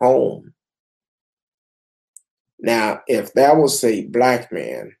go home. Now, if that was a black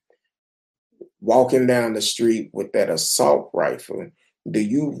man walking down the street with that assault rifle, do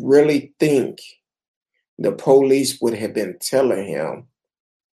you really think the police would have been telling him,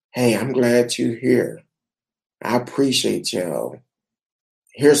 hey, I'm glad you're here. I appreciate y'all.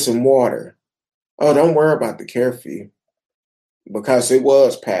 Here's some water. Oh, don't worry about the curfew, because it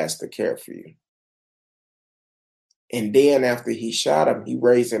was past the curfew. And then after he shot him, he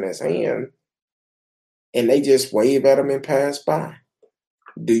raising his hand and they just wave at him and pass by.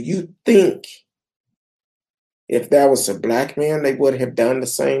 Do you think if that was a black man, they would have done the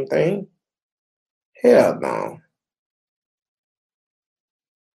same thing? Hell no.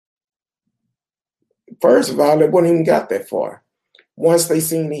 First of all, they wouldn't even got that far. Once they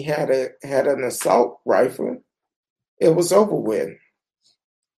seen he had an assault rifle, it was over with.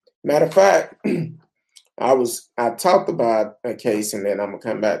 Matter of fact, I talked about a case, and then I'm gonna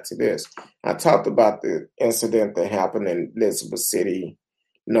come back to this. I talked about the incident that happened in Elizabeth City,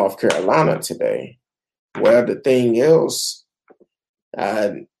 North Carolina today. Well, the thing is,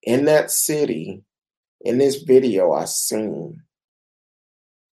 in that city, in this video I seen,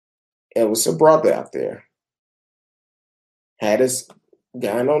 it was a brother out there, had his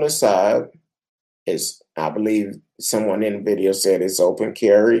gun on his side. I believe someone in the video said it's open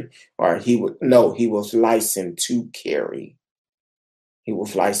carry, or he was licensed to carry. He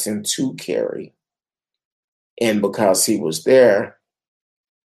was licensed to carry. And because he was there,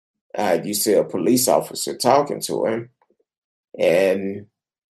 you see a police officer talking to him, and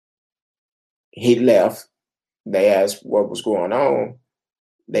he left. They asked what was going on.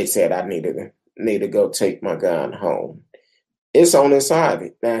 They said, I need to go take my gun home. It's on his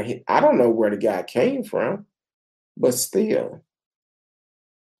side. Now, I don't know where the guy came from, but still,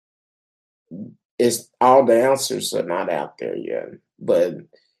 it's all the answers are not out there yet. But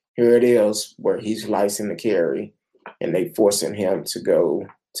here it is, where he's licensed to carry, and they forcing him to go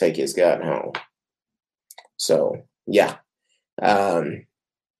take his gun home. So, yeah.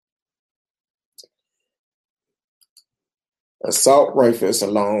 Assault rifle is a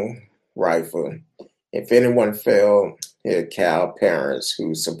long rifle. If anyone failed, here Cal parents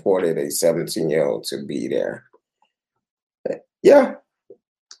who supported a 17-year-old to be there. Yeah.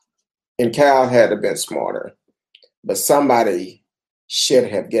 And Cal had to have been smarter. But somebody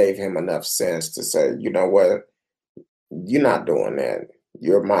should have gave him enough sense to say, you know what? You're not doing that.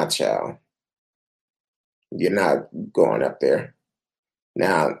 You're my child. You're not going up there.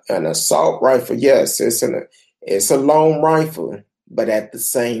 Now, an assault rifle, yes, it's a long rifle, but at the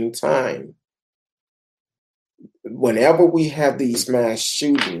same time, whenever we have these mass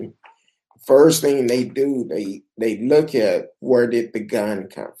shooting, first thing they do, they look at where did the gun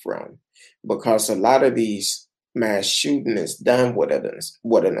come from, because a lot of these mass shooting is done with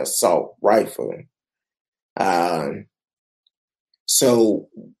an assault rifle. So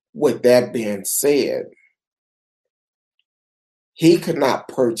with that being said, he could not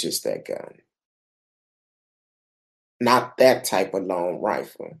purchase that gun. Not that type of long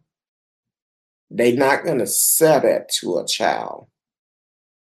rifle. They're not going to sell that to a child.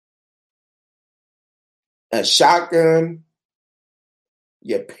 A shotgun,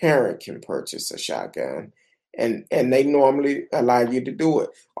 your parent can purchase a shotgun, and they normally allow you to do it.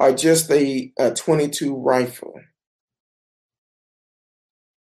 Or just a 22 rifle.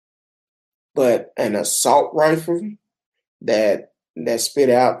 But an assault rifle that spit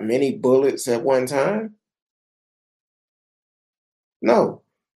out many bullets at one time, no,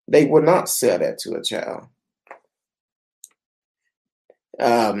 they would not sell that to a child.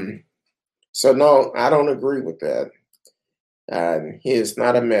 So no, I don't agree with that. He is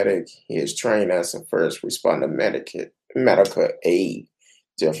not a medic. He is trained as a first responder medical aid,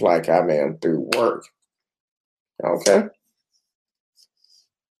 just like I am through work. Okay.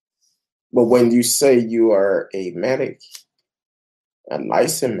 But when you say you are a medic, a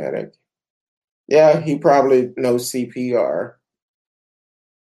licensed medic, yeah, he probably knows CPR.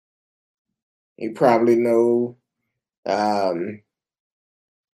 He probably um,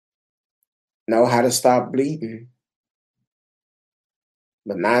 know how to stop bleeding.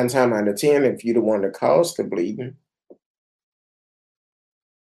 But 9 times out of 10, if you're the one that caused the bleeding,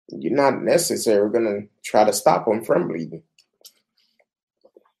 you're not necessarily going to try to stop them from bleeding.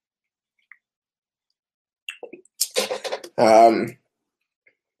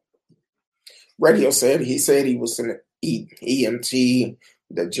 Radio said he was an EMT.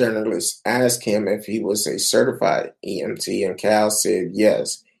 The journalist asked him if he was a certified EMT, and Cal said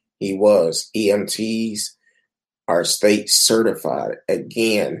yes, he was. EMTs are state certified.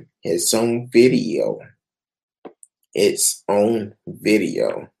 Again, his own video. Its own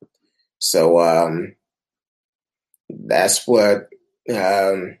video. So that's what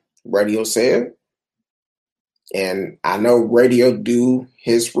Radio said. And I know Radio do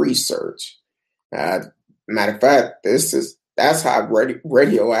his research. Matter of fact, that's how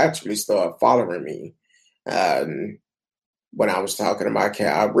Radio actually started following me when I was talking about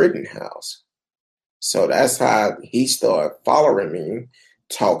Cal Rittenhouse. So that's how he started following me,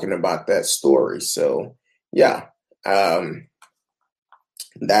 talking about that story. So yeah,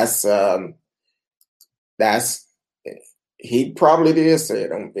 that's he probably did say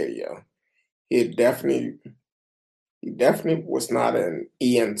it on video. He definitely was not an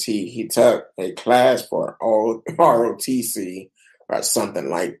EMT. He took a class for ROTC or something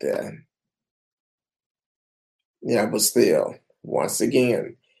like that. Yeah, but still, once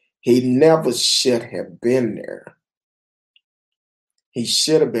again, he never should have been there. He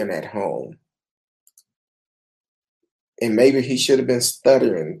should have been at home. And maybe he should have been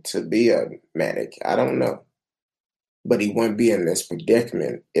studying to be a medic. I don't know. But he wouldn't be in this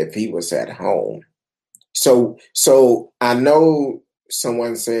predicament if he was at home. So I know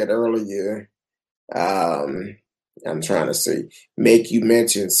someone said earlier, I'm trying to see, make you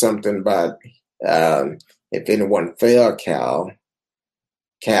mention something about if anyone failed Cal's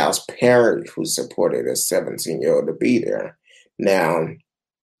parent who supported a 17-year-old to be there. Now,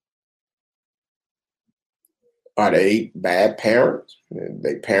 are they bad parents?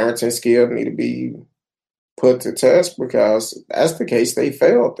 Their parenting skills need to be put to test, because that's the case. They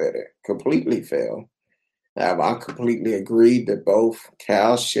failed at it, completely failed. I completely agreed that both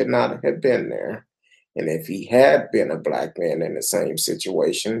Cal should not have been there. And if he had been a black man in the same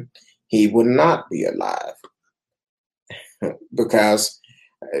situation, he would not be alive. Because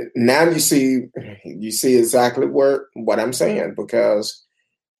now you see exactly what I'm saying, because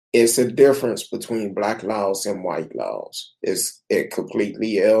it's a difference between black laws and white laws. It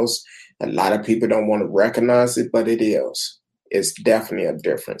completely is. A lot of people don't want to recognize it, but it is. It's definitely a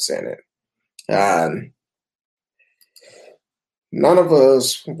difference in it. None of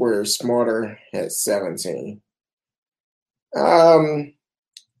us were smarter at 17. I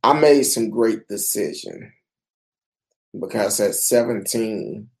made some great decisions, because at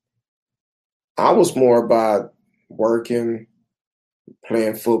 17, I was more about working,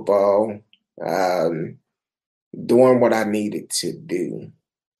 playing football, doing what I needed to do.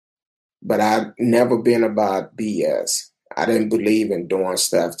 But I've never been about BS. I didn't believe in doing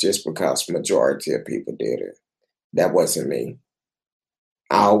stuff just because majority of people did it. That wasn't me.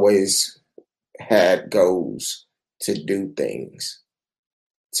 I always had goals to do things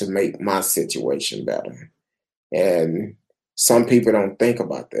to make my situation better. And some people don't think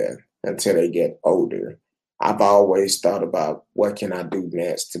about that until they get older. I've always thought about what can I do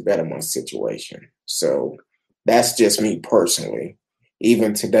next to better my situation. So that's just me personally.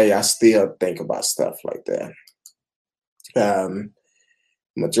 Even today, I still think about stuff like that.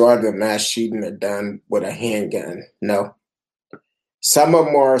 Majority of mass shooting are done with a handgun. No. Some of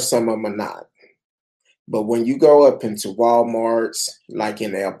them are, some of them are not. But when you go up into Walmarts, like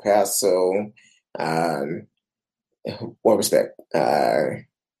in El Paso, what was that?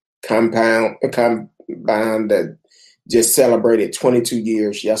 Compound that just celebrated 22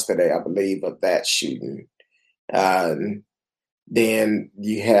 years yesterday, I believe, of that shooting. Then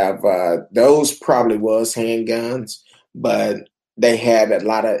you have those probably was handguns, but they had a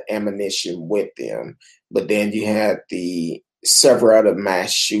lot of ammunition with them. But then you had the several other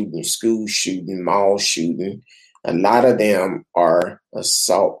mass shooting, school shooting, mall shooting. A lot of them are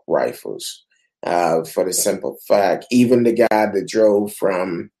assault rifles. For the simple fact, even the guy that drove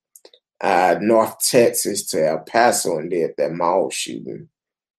from North Texas to El Paso and did that mall shooting,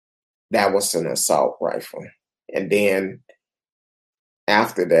 that was an assault rifle. And then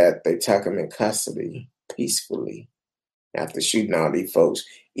after that, they took him in custody peacefully after shooting all these folks.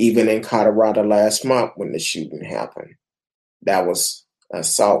 Even in Colorado last month when the shooting happened, that was an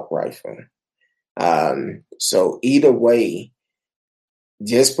assault rifle. So either way,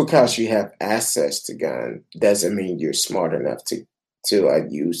 just because you have access to gun doesn't mean you're smart enough to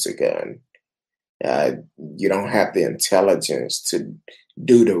use a gun. You don't have the intelligence to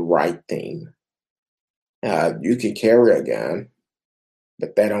do the right thing. You can carry a gun,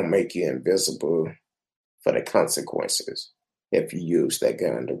 but that don't make you invisible for the consequences if you use that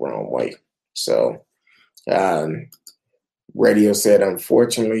gun the wrong way. So, Radio said,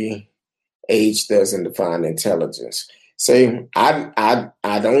 unfortunately, age doesn't define intelligence. See, I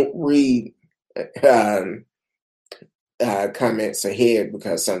don't read comments ahead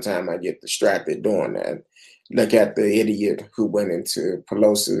because sometimes I get distracted doing that. Look at the idiot who went into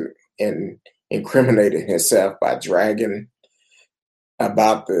Pelosi and incriminated himself by bragging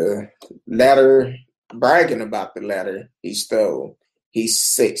about the letter he stole. He's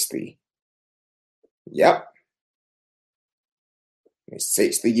 60. Yep. He's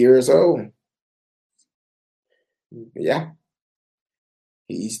 60 years old. Yeah.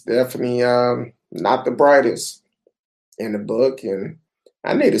 He's definitely not the brightest in the book. And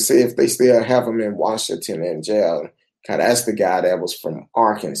I need to see if they still have him in Washington in jail. Because that's the guy that was from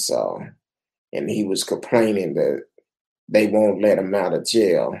Arkansas. And he was complaining that they won't let him out of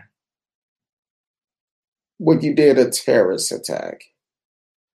jail. Well, you did a terrorist attack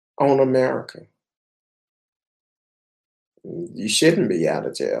on America. You shouldn't be out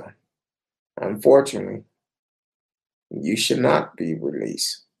of jail. Unfortunately, you should not be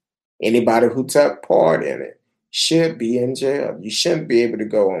released. Anybody who took part in it should be in jail. You shouldn't be able to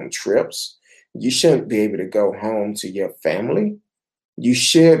go on trips. You shouldn't be able to go home to your family. You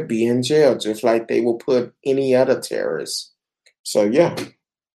should be in jail, just like they will put any other terrorist. So, yeah,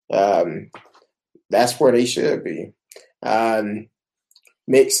 that's where they should be.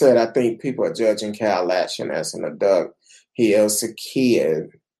 Mick said, I think people are judging Cal Action as an adult. He is a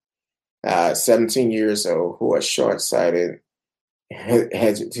kid, 17 years old, who are short-sighted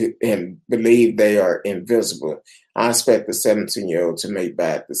and believe they are invisible. I expect the 17-year-old to make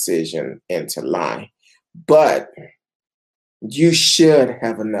bad decisions and to lie. But you should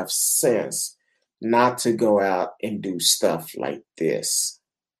have enough sense not to go out and do stuff like this.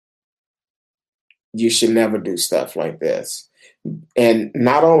 You should never do stuff like this. And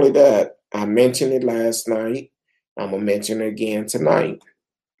not only that, I mentioned it last night. I'm going to mention it again tonight.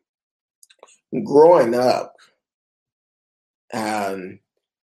 Growing up,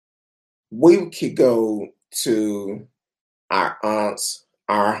 we could go to our aunts,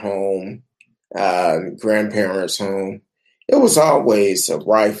 our home, grandparents' home. It was always a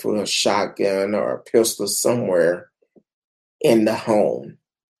rifle, a shotgun, or a pistol somewhere in the home.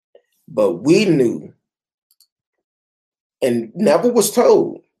 But we knew, and never was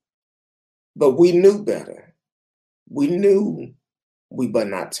told, but we knew better. We knew we better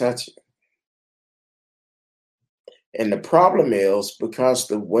not touch it. And the problem is because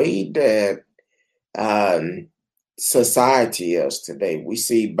the way that society is today, we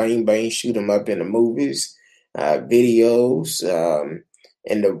see bang, bang, shoot 'em up in the movies, videos,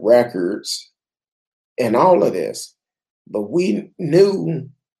 and the records, and all of this. But we knew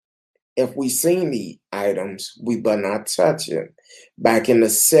if we seen the items, we better not touch it. Back in the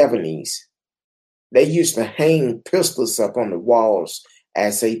 70s, they used to hang pistols up on the walls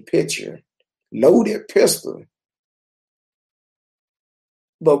as a picture, loaded pistol.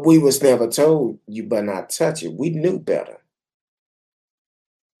 But we was never told you better not touch it. We knew better.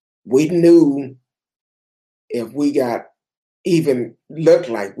 We knew if we got even looked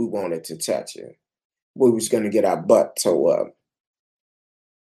like we wanted to touch it, we was going to get our butt towed up.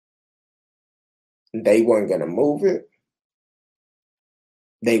 They weren't going to move it.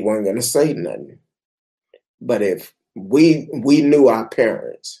 They weren't going to say nothing. But if we knew our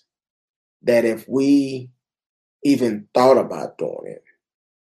parents that if we even thought about doing it,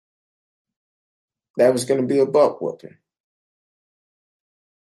 that was going to be a butt whooping.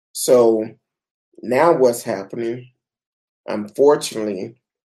 So now what's happening, unfortunately,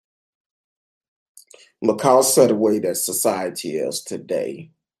 because of the way that society is today,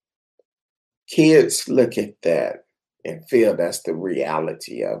 kids look at that and feel that's the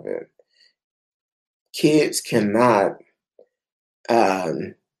reality of it. Kids cannot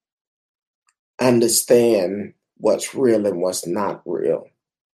understand what's real and what's not real.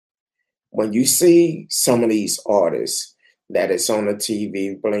 When you see some of these artists that it's on the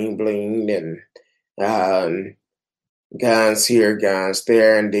TV, bling, bling, and guns here, guns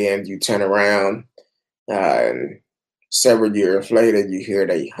there, and then you turn around And several years later, you hear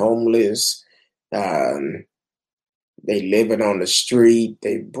they homeless, um, they living on the street,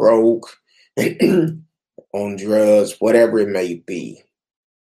 they broke, on drugs, whatever it may be.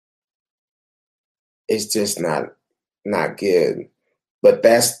 It's just not good. But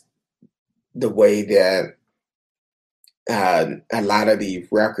that's the way that a lot of the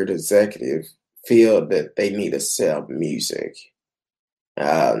record executives feel that they need to sell music,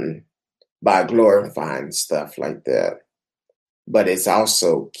 um, by glorifying stuff like that. But it's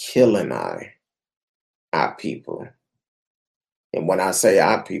also killing our people. And when I say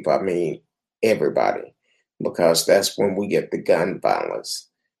our people, I mean everybody, because that's when we get the gun violence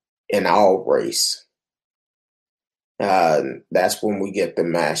in all race. That's when we get the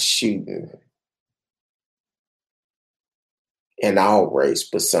mass shooting in all race,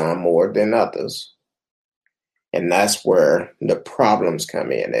 but some more than others. And that's where the problems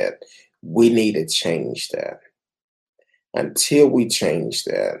come in at. We need to change that. Until we change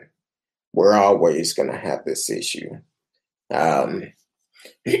that, we're always going to have this issue. Um,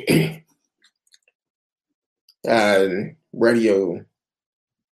 Radio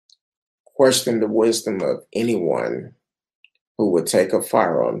questioned the wisdom of anyone who would take a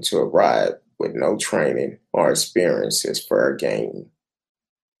firearm to a ride with no training or experiences for a game.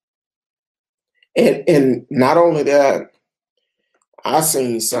 And not only that, I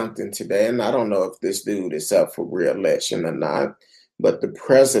seen something today, and I don't know if this dude is up for re-election or not, but the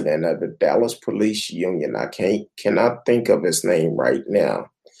president of the Dallas Police Union, I cannot think of his name right now,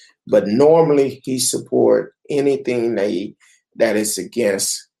 but normally he support anything that is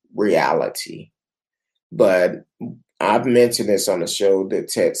against reality. But I've mentioned this on the show that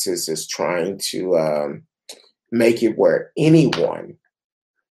Texas is trying to make it where anyone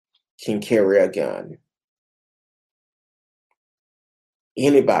can carry a gun.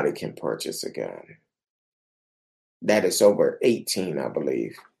 Anybody can purchase a gun. That is over 18, I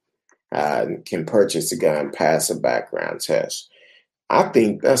believe, can purchase a gun, pass a background test. I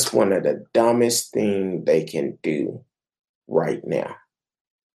think that's one of the dumbest things they can do right now.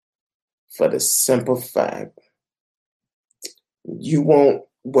 For the simple fact, you won't,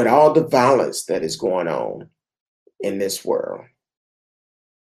 with all the violence that is going on in this world,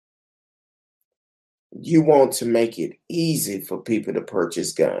 you want to make it easy for people to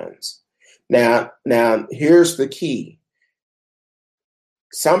purchase guns. Now, here's the key.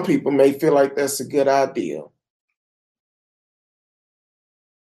 Some people may feel like that's a good idea.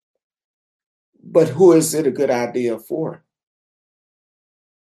 But who is it a good idea for?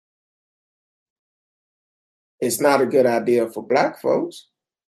 It's not a good idea for Black folks,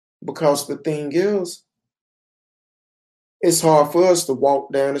 because the thing is, it's hard for us to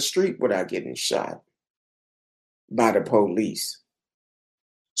walk down the street without getting shot by the police.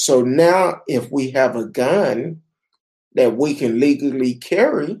 So now if we have a gun that we can legally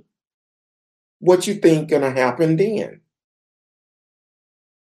carry, what you think gonna happen then?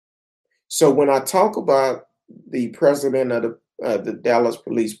 So when I talk about the president of the Dallas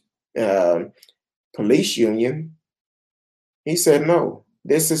Police Union, he said, no,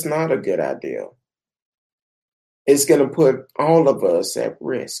 this is not a good idea. It's going to put all of us at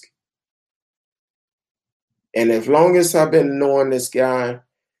risk. And as long as I've been knowing this guy,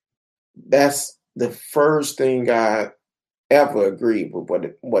 that's the first thing I ever agreed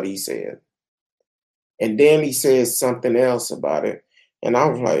with what he said. And then he said something else about it. And I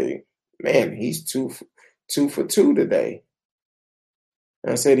was like, man, he's two for two today.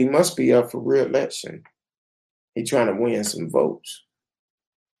 And I said, he must be up for re-election. He's trying to win some votes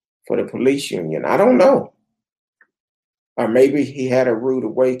for the police union. I don't know. Or maybe he had a rude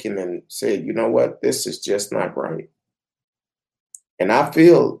awakening and said, you know what, this is just not right. And I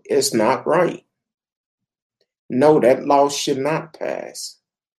feel it's not right. No, that law should not pass.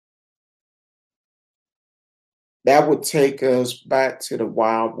 That would take us back to the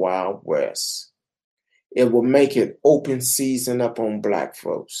wild, wild west. It will make it open season up on Black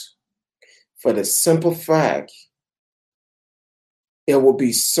folks. For the simple fact, there will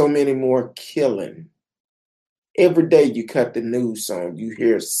be so many more killing. Every day you cut the news on, you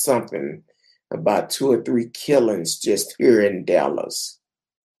hear something about 2 or 3 killings just here in Dallas.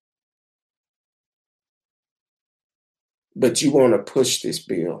 But you want to push this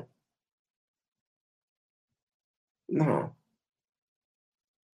bill. No,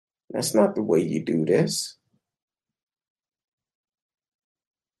 that's not the way you do this.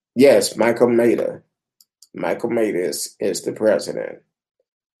 Yes, Michael Maida. Michael Maida is the president.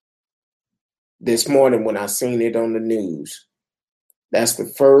 This morning when I seen it on the news, that's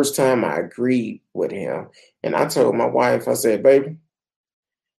the first time I agreed with him. And I told my wife, I said, baby,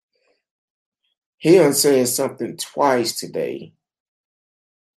 He done said something twice today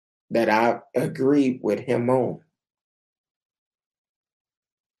that I agreed with him on.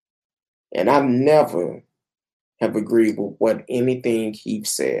 And I never have agreed with what anything he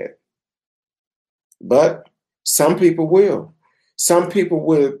said. But some people will. Some people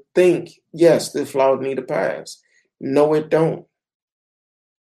will think, yes, this law need to pass. No, it don't.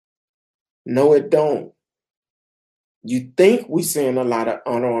 No, it don't. You think we're seeing a lot of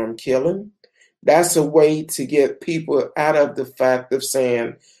unarmed killing. That's a way to get people out of the fact of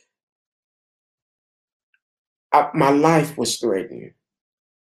saying, my life was threatened.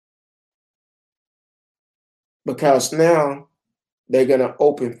 Because now they're going to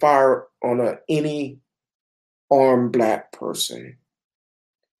open fire on any armed black person.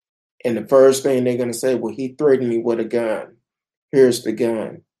 And the first thing they're going to say, well, he threatened me with a gun. Here's the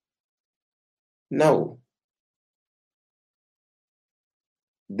gun. No.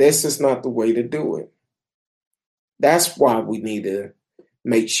 This is not the way to do it. That's why we need to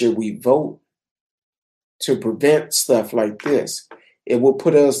make sure we vote to prevent stuff like this. It will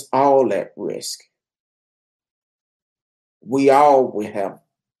put us all at risk. We all will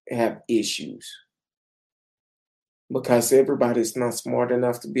have issues because everybody's not smart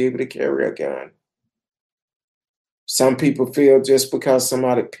enough to be able to carry a gun. Some people feel just because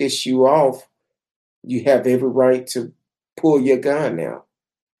somebody pissed you off, you have every right to pull your gun out.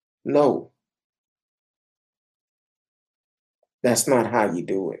 No. That's not how you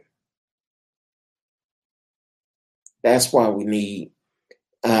do it. That's why we need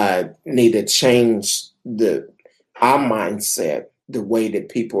to change our mindset, the way that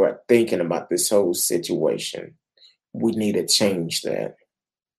people are thinking about this whole situation. We need to change that.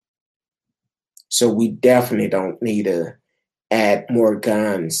 So we definitely don't need to add more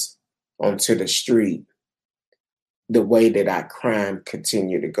guns onto the street the way that our crime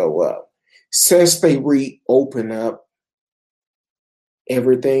continue to go up. Since they reopen up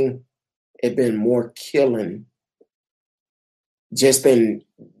everything, it's been more killing just in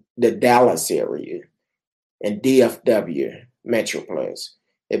the Dallas area and DFW Metroplex.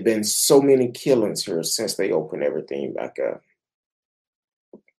 It's been so many killings here since they opened everything back up.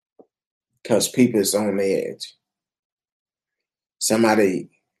 Because people is on edge. Somebody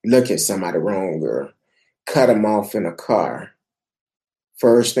look at somebody wrong or cut them off in a car.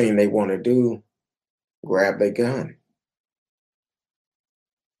 First thing they want to do, grab their gun.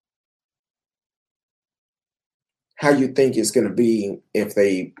 How you think it's going to be if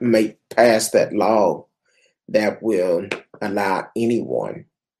they make pass that law that will allow anyone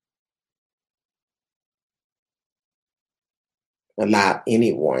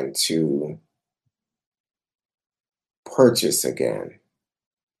to purchase a gun?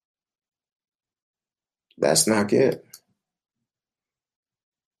 That's not good.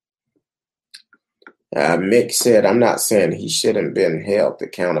 Mick said, I'm not saying he shouldn't been held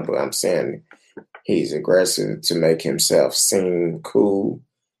accountable. I'm saying he's aggressive to make himself seem cool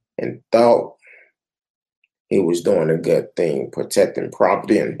and thought he was doing a good thing, protecting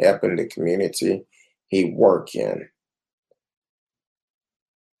property and helping the community he worked in.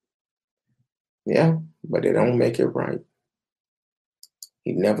 Yeah, but it don't make it right.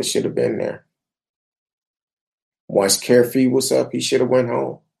 He never should have been there. Once Carefree was up, he should have went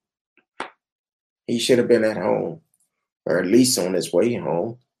home. He should have been at home, or at least on his way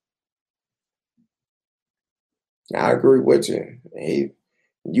home. I agree with you.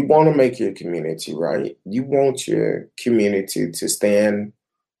 You want to make your community right. You want your community to stand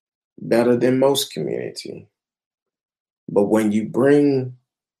better than most community. But when you bring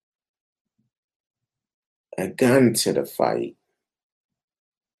a gun to the fight,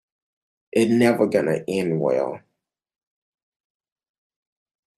 it's never gonna end well.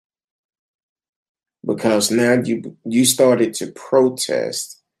 Because now you started to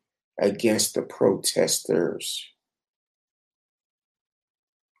protest against the protesters.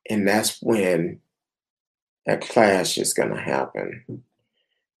 And that's when a clash is going to happen.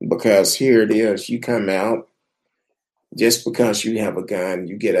 Because here it is, you come out, just because you have a gun,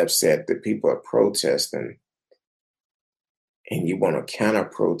 you get upset that people are protesting, and you want to counter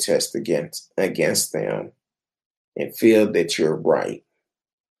protest against them and feel that you're right.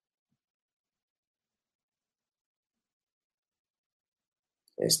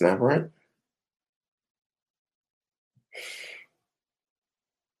 It's not right.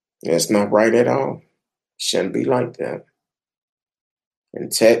 It's not right at all. Shouldn't be like that. In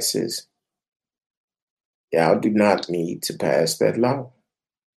Texas, y'all do not need to pass that law.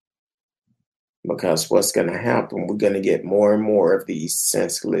 Because what's going to happen, we're going to get more and more of these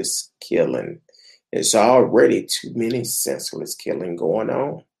senseless killing. It's already too many senseless killing going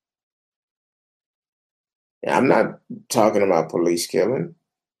on. I'm not talking about police killing.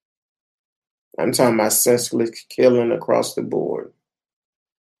 I'm talking about senseless killing across the board.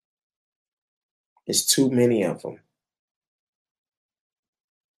 It's too many of them.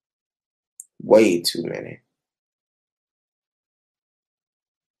 Way too many.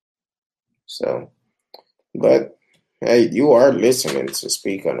 So, but hey, you are listening to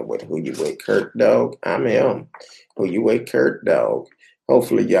Speak On It with Who You With Kurt Dog. I'm him. Who You With Kurt Dog.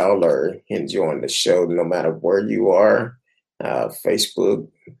 Hopefully, y'all are enjoying the show no matter where you are. Facebook,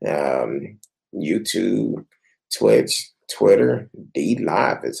 YouTube, Twitch, Twitter, D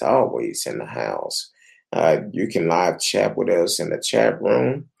Live is always in the house. You can live chat with us in the chat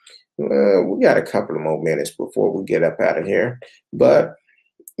room. We got a couple of more minutes before we get up out of here, but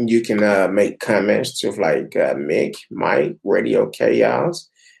you can make comments just like Mick, Mike, Radio Chaos,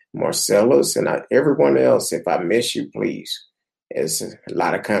 Marcellus, and everyone else. If I miss you, please. It's a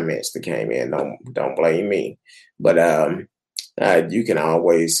lot of comments that came in. Don't blame me. But you can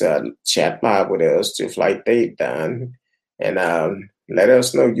always chat live with us just like they've done, and let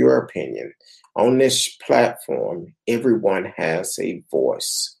us know your opinion. On this platform, everyone has a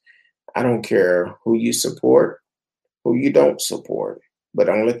voice. I don't care who you support, who you don't support. But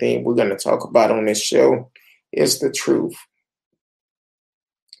the only thing we're going to talk about on this show is the truth.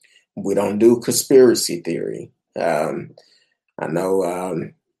 We don't do conspiracy theory. I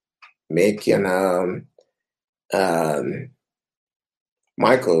know Mick and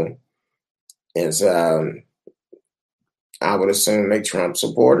Michael is, I would assume, they Trump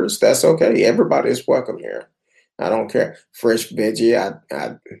supporters. That's okay. Everybody is welcome here. I don't care. Fresh Veggie,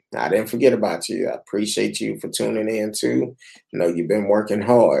 I didn't forget about you. I appreciate you for tuning in too. I know you've been working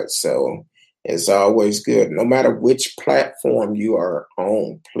hard, so it's always good. No matter which platform you are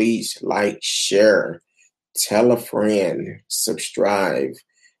on, please like, share, tell a friend, subscribe,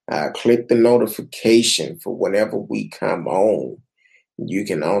 click the notification for whenever we come on. You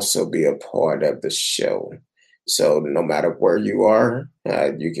can also be a part of the show. So no matter where you are,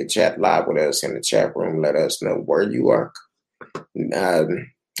 you can chat live with us in the chat room. Let us know where you are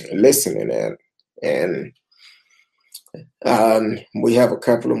listening at. And we have a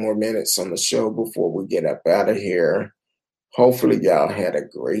couple of more minutes on the show before we get up out of here. Hopefully y'all had a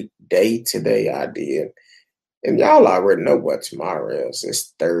great day today. I did. And y'all already know what tomorrow is.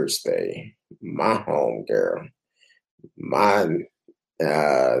 It's Thursday. My home girl. Mine.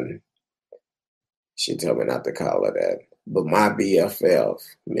 She told me not to call her that. But my BFF,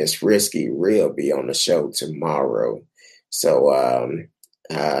 Miss Risky, will be on the show tomorrow. So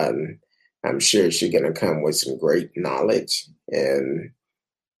I'm sure she's going to come with some great knowledge. And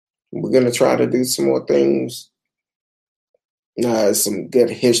we're going to try to do some more things. Some good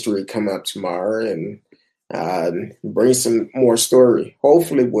history come up tomorrow and bring some more story.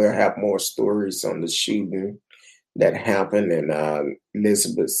 Hopefully we'll have more stories on the shooting that happened in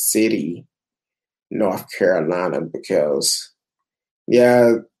Elizabeth City, North Carolina, because,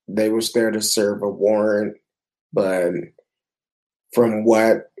 yeah, they was there to serve a warrant, but from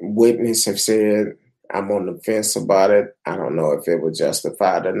what witnesses have said, I'm on the fence about it. I don't know if it was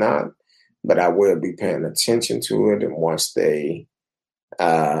justified or not, but I will be paying attention to it, and once they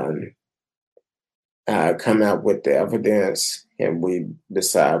come out with the evidence and we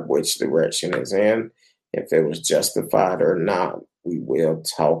decide which direction it's in, if it was justified or not, we will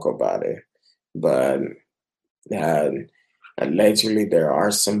talk about it. But allegedly there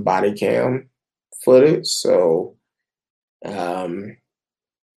are some body cam footage, so that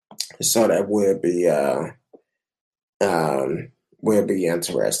will be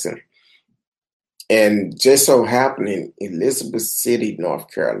interesting. And just so happening, Elizabeth City, North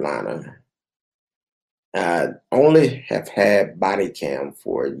Carolina, only have had body cam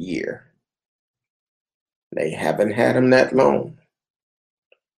for a year. They haven't had them that long.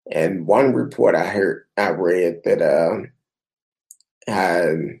 And one report I read that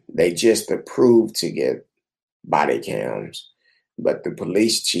they just approved to get body cams, but the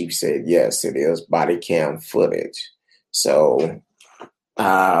police chief said yes, it is body cam footage. So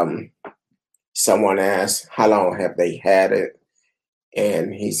someone asked how long have they had it,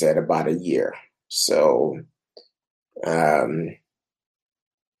 and he said about a year. So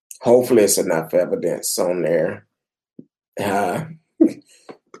hopefully it's enough evidence on there.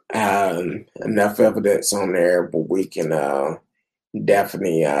 Enough evidence on there, but we can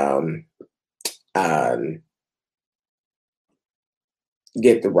definitely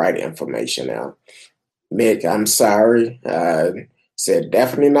get the right information out. Mick, I'm sorry. Said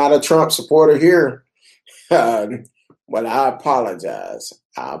definitely not a Trump supporter here. Well, I apologize.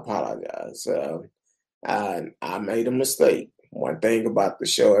 I made a mistake. one thing about the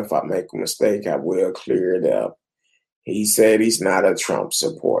show, if I make a mistake, I will clear it up. He said he's not a Trump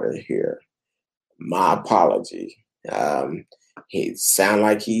supporter here. My apology. Um, he sound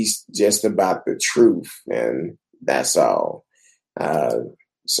like he's just about the truth, and that's all. Uh,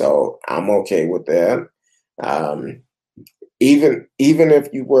 so I'm okay with that. Um, even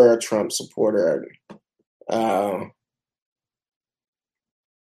if you were a Trump supporter, uh,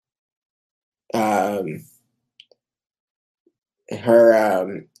 um,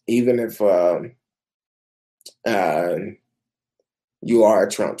 even if uh, you are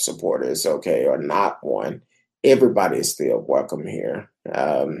a Trump supporter, it's okay, or not one. Everybody is still welcome here.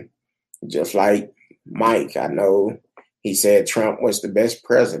 Just like Mike, I know he said Trump was the best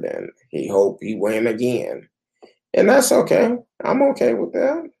president. He hoped he win again, and that's okay. I'm okay with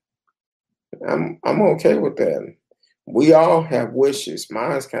that. I'm okay with that. We all have wishes.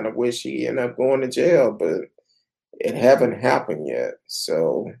 Mine's kind of wish he end up going to jail, but it haven't happened yet.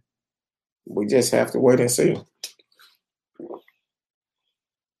 So we just have to wait and see.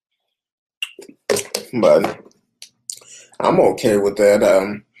 But I'm okay with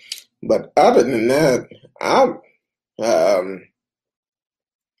that. But other than that, I um,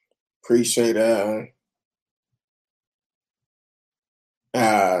 appreciate uh,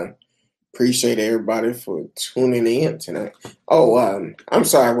 appreciate everybody for tuning in tonight. Oh, I'm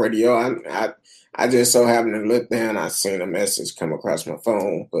sorry, radio. I just so happened to look down. I seen a message come across my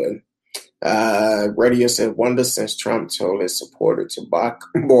phone, but radio said, "Wonder since Trump told his supporter to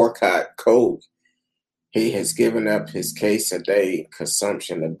boycott Coke, he has given up his case a day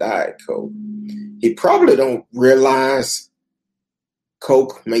consumption of Diet Coke. He probably don't realize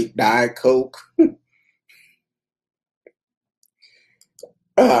Coke make Diet Coke.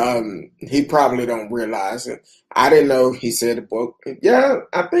 He probably don't realize it. I didn't know he said the book. Yeah,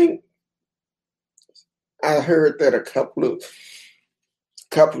 I think I heard that a couple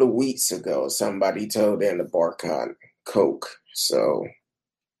of weeks ago. Somebody told them to boycott Coke. So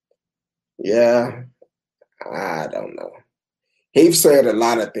yeah, I don't know. He said a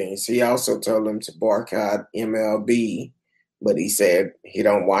lot of things. He also told them to boycott MLB, but he said he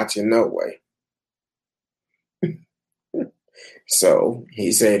don't watch it no way. So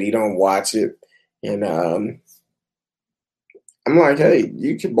he said he don't watch it, and I'm like, hey,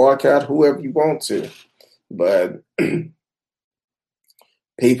 you can boycott whoever you want to, but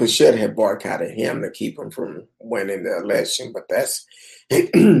people should have boycotted him to keep him from winning the election. But that's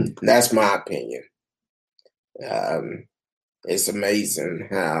that's my opinion. Um, it's amazing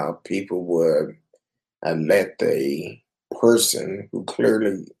how people would let the person who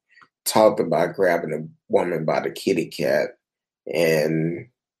clearly talked about grabbing a woman by the kitty cat, and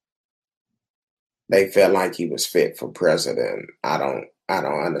they felt like he was fit for president. I don't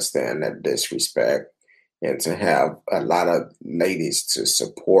understand that disrespect, and to have a lot of ladies to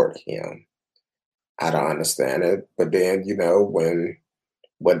support him. I don't understand it. But then, when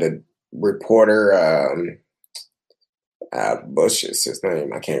the reporter Bush is his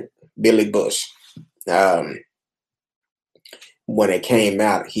name, I can't Billy Bush. Um, when it came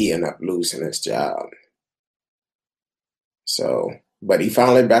out, he ended up losing his job. So, but he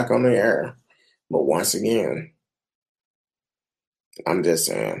finally back on the air. But once again, I'm just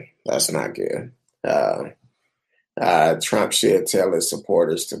saying that's not good. Trump should tell his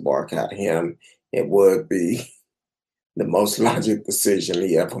supporters to boycott him. It would be the most logical decision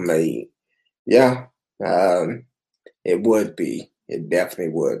he ever made. Yeah, um, it would be. It definitely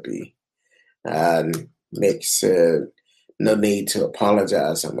would be. Mick said, no need to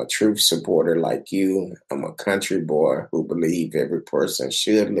apologize. I'm a truth supporter like you. I'm a country boy who believe every person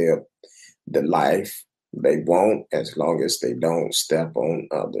should live the life they want as long as they don't step on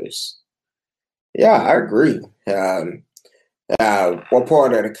others. Yeah, I agree. What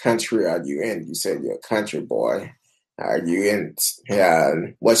part of the country are you in? You said you're a country boy. Are you in?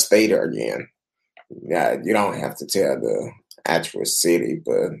 What state are you in? Yeah, you don't have to tell the actual city,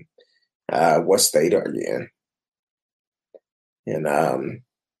 but what state are you in? And I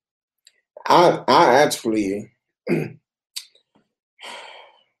actually let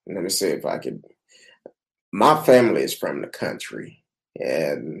me see if I could. My family is from the country,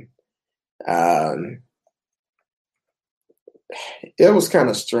 and um, it was kind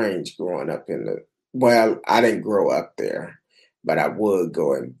of strange growing up in the. Well, I didn't grow up there, but I would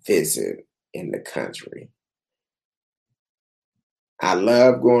go and visit in the country. I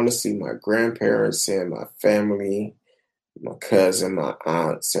love going to see my grandparents and my family, my cousin, my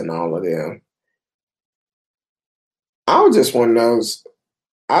aunts, and all of them. I was just one of those.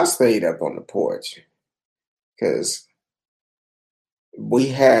 I stayed up on the porch because we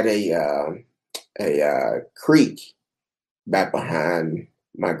had a creek back behind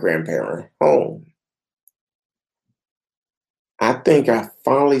my grandparent home. I think I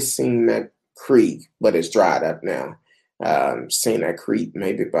finally seen that creek, but it's dried up now. Seen that creek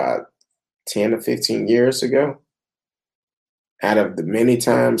maybe about 10 or 15 years ago. Out of the many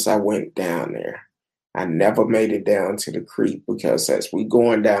times I went down there, I never made it down to the creek because as we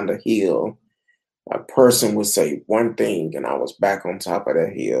going down the hill, a person would say one thing and I was back on top of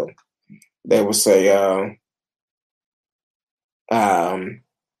that hill. They would say, um,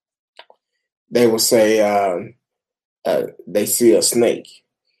 they would say they see a snake,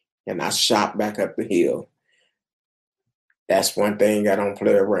 and I shot back up the hill. That's one thing I don't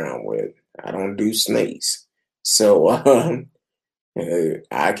play around with. I don't do snakes. So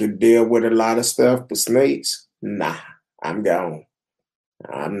I could deal with a lot of stuff, but snakes, nah, I'm gone.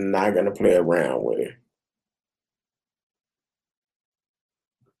 I'm not gonna play around with it.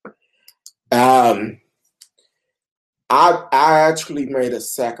 Um, I actually made a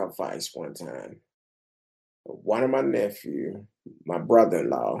sacrifice one time. One of my nephew, my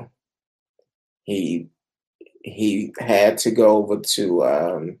brother-in-law, he he had to go over to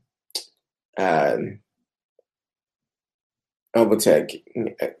uh, overtake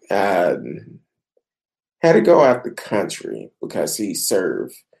had to go out the country because he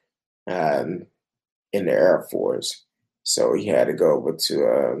served um, in the Air Force. So he had to go over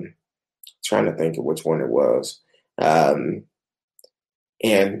to trying to think of which one it was. Um,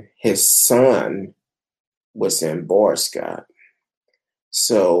 and his son was in Boy Scout.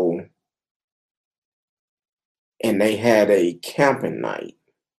 So, and they had a camping night.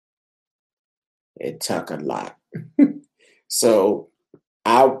 It took a lot. So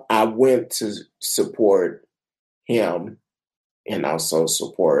I went to support him and also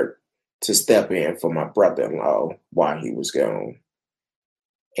support to step in for my brother-in-law while he was gone.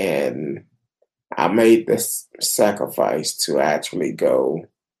 And I made this sacrifice to actually go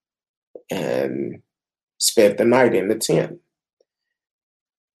and spend the night in the tent.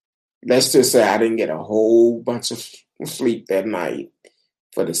 Let's just say I didn't get a whole bunch of sleep that night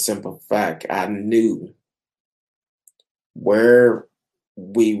for the simple fact I knew where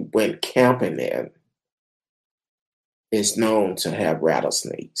we went camping at is known to have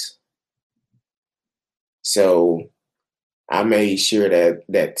rattlesnakes. So I made sure that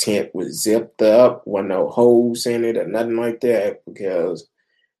that tent was zipped up, wasn't no holes in it or nothing like that, because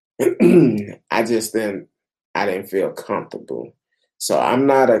I didn't feel comfortable. So I'm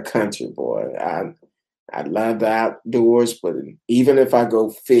not a country boy. I love the outdoors, but even if I go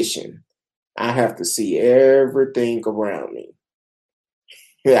fishing, I have to see everything around me.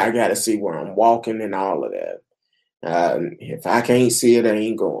 Yeah, I got to see where I'm walking and all of that. If I can't see it, I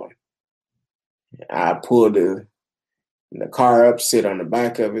ain't going. I pull the car up, sit on the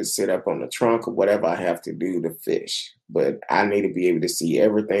back of it, sit up on the trunk or whatever I have to do to fish. But I need to be able to see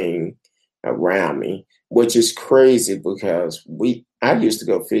everything around me, which is crazy because I used to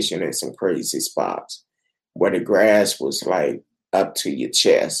go fishing at some crazy spots where the grass was like up to your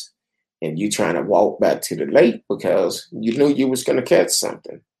chest and you trying to walk back to the lake because you knew you was gonna catch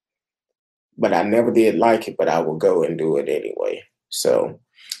something. But I never did like it, but I would go and do it anyway. So,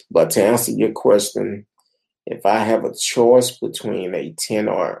 but to answer your question, if I have a choice between a tent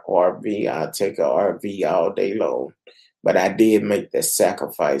or RV, I'll take a RV all day long. But I did make the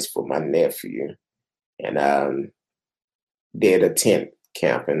sacrifice for my nephew and did a tent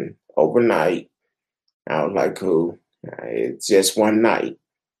camping overnight. I was like, cool, it's just one night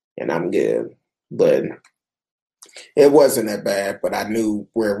and I'm good. But it wasn't that bad, but I knew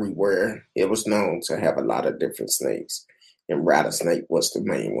where we were. It was known to have a lot of different snakes, and rattlesnake was the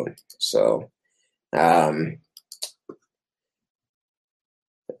main one. So, um,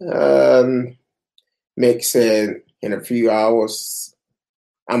 um, Mick said, in a few hours,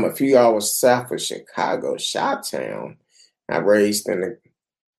 I'm a few hours south of Chicago, Chi-Town. I raised in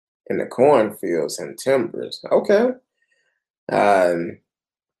the cornfields and timbers. Okay. Um,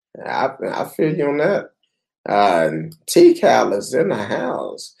 I feel you on that. T-Cal is in the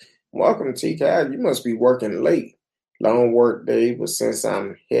house. Welcome, T-Cal. You must be working late. Long work day, but since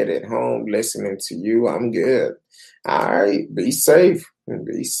I'm headed home listening to you, I'm good. All right, be safe.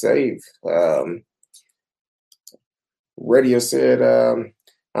 Be safe. Radio said,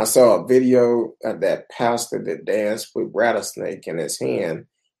 I saw a video of that pastor that danced with rattlesnake in his hand,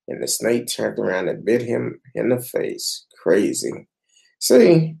 and the snake turned around and bit him in the face. Crazy.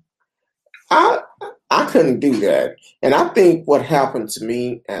 See, I I couldn't do that. And I think what happened to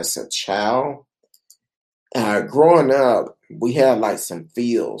me as a child, growing up, we had like some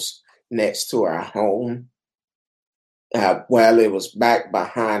fields next to our home. Well, it was back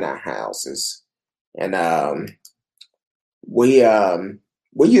behind our houses. And we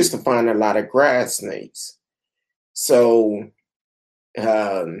we used to find a lot of grass snakes. So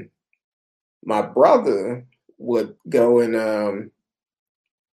um, my brother would go and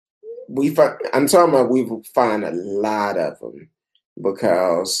I'm talking about we would find a lot of them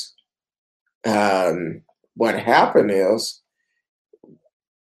because um, what happened is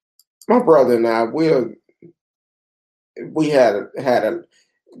my brother and I we had a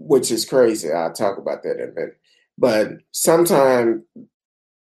which is crazy. I'll talk about that in a minute. But sometime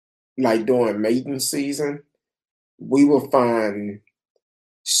like during mating season, we will find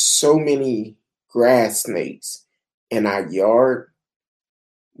so many grass snakes in our yard.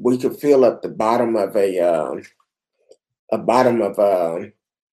 We could fill up the bottom of a bottom of a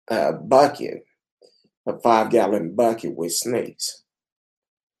bucket, a 5 gallon bucket with snakes.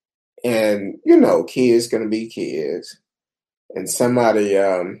 And you know, kids gonna be kids. And somebody,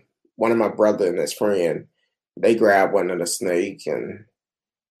 one of my brother and his friend, they grabbed one of the snake and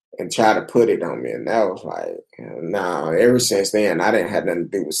try to put it on me, and that was like, no. Ever since then, I didn't have nothing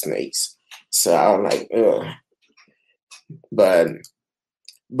to do with snakes, so I was like, ugh. But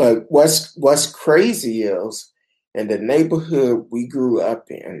what's crazy is in the neighborhood we grew up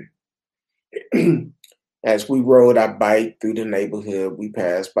in. As we rode our bike through the neighborhood, we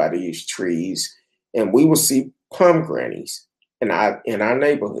passed by these trees, and we would see pomegranates in our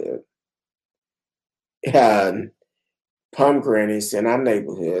neighborhood. Um, Pomegranates in our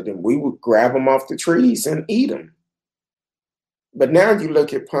neighborhood, and we would grab them off the trees and eat them. But now you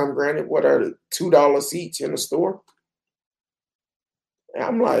look at pomegranate, what are they, $2 each in the store? And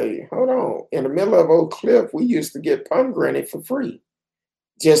I'm like, hold on. In the middle of Oak Cliff, we used to get pomegranate for free,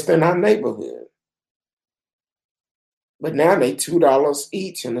 just in our neighborhood. But now they $2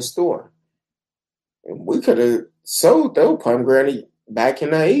 each in the store. And we could have sold those pomegranate back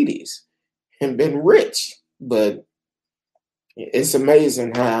in the 80s and been rich. But it's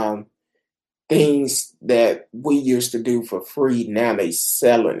amazing how things that we used to do for free, now they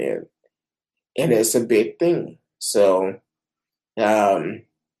selling it. And it's a big thing. So um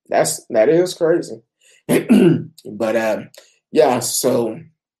that is crazy. But yeah, so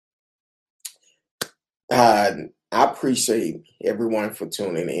uh I appreciate everyone for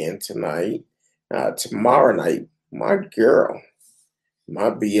tuning in tonight. Tomorrow night, my girl,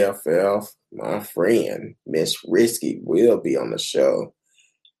 my BFF, my friend, Miss Risky will be on the show.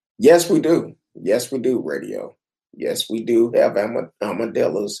 Yes, we do. Yes, we do, radio. Yes, we do have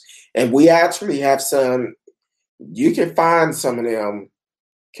armadillos. And we actually have some, you can find some of them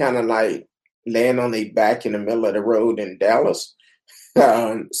kind of like laying on their back in the middle of the road in Dallas.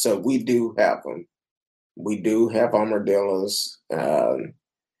 So we do have them. We do have armadillos. And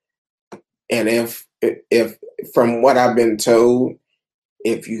if from what I've been told,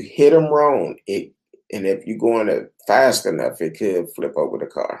 if you hit them wrong, and if you're going fast enough, it could flip over the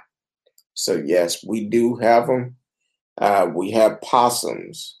car. So yes, we do have them. We have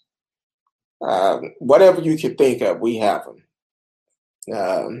possums. Whatever you can think of, we have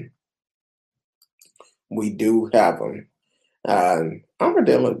them. We do have them.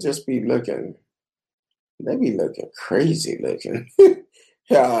 Armadillo just be looking. They be looking crazy looking.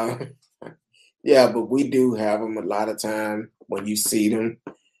 uh, yeah, but we do have them a lot of time when you see them.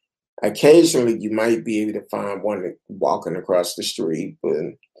 Occasionally, you might be able to find one walking across the street, but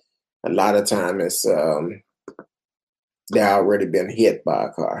a lot of time it's they already been hit by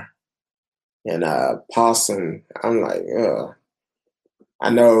a car. And possum, I'm like, I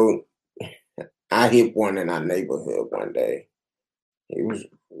know I hit one in our neighborhood one day. He was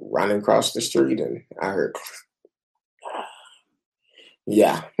running across the street, and I heard,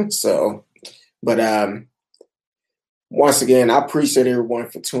 yeah. So, but once again, I appreciate everyone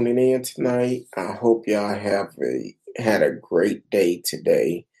for tuning in tonight. I hope y'all had a great day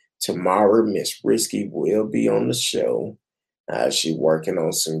today. Tomorrow, Miss Risky will be on the show. She's working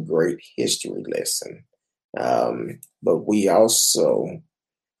on some great history lesson. But we also,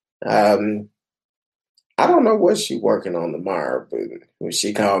 um, I don't know what she's working on tomorrow, but when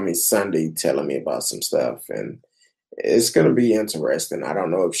she called me Sunday telling me about some stuff, and it's going to be interesting. I don't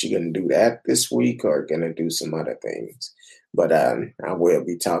know if she's going to do that this week or going to do some other things. But I will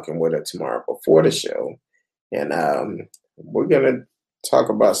be talking with her tomorrow before the show. And we're going to talk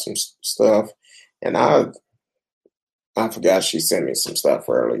about some stuff. And I forgot she sent me some stuff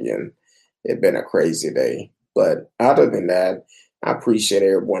early, and it's been a crazy day. But other than that, I appreciate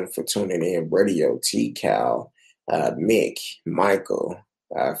everyone for tuning in. Radio T Cal, Mick, Michael,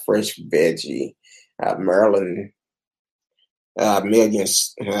 Fresh Veggie, Marilyn, Megan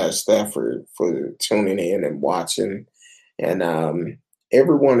Stafford for tuning in and watching. And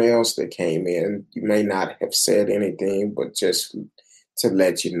everyone else that came in, you may not have said anything, but just to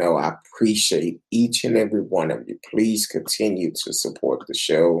let you know, I appreciate each and every one of you. Please continue to support the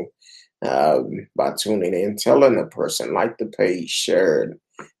show by tuning in, telling a person, like the page, share it,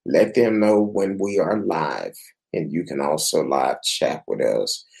 let them know when we are live, and you can also live chat with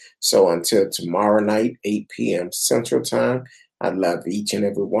us. So until tomorrow night, 8 p.m. Central Time, I love each and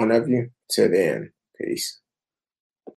every one of you. Till then, peace.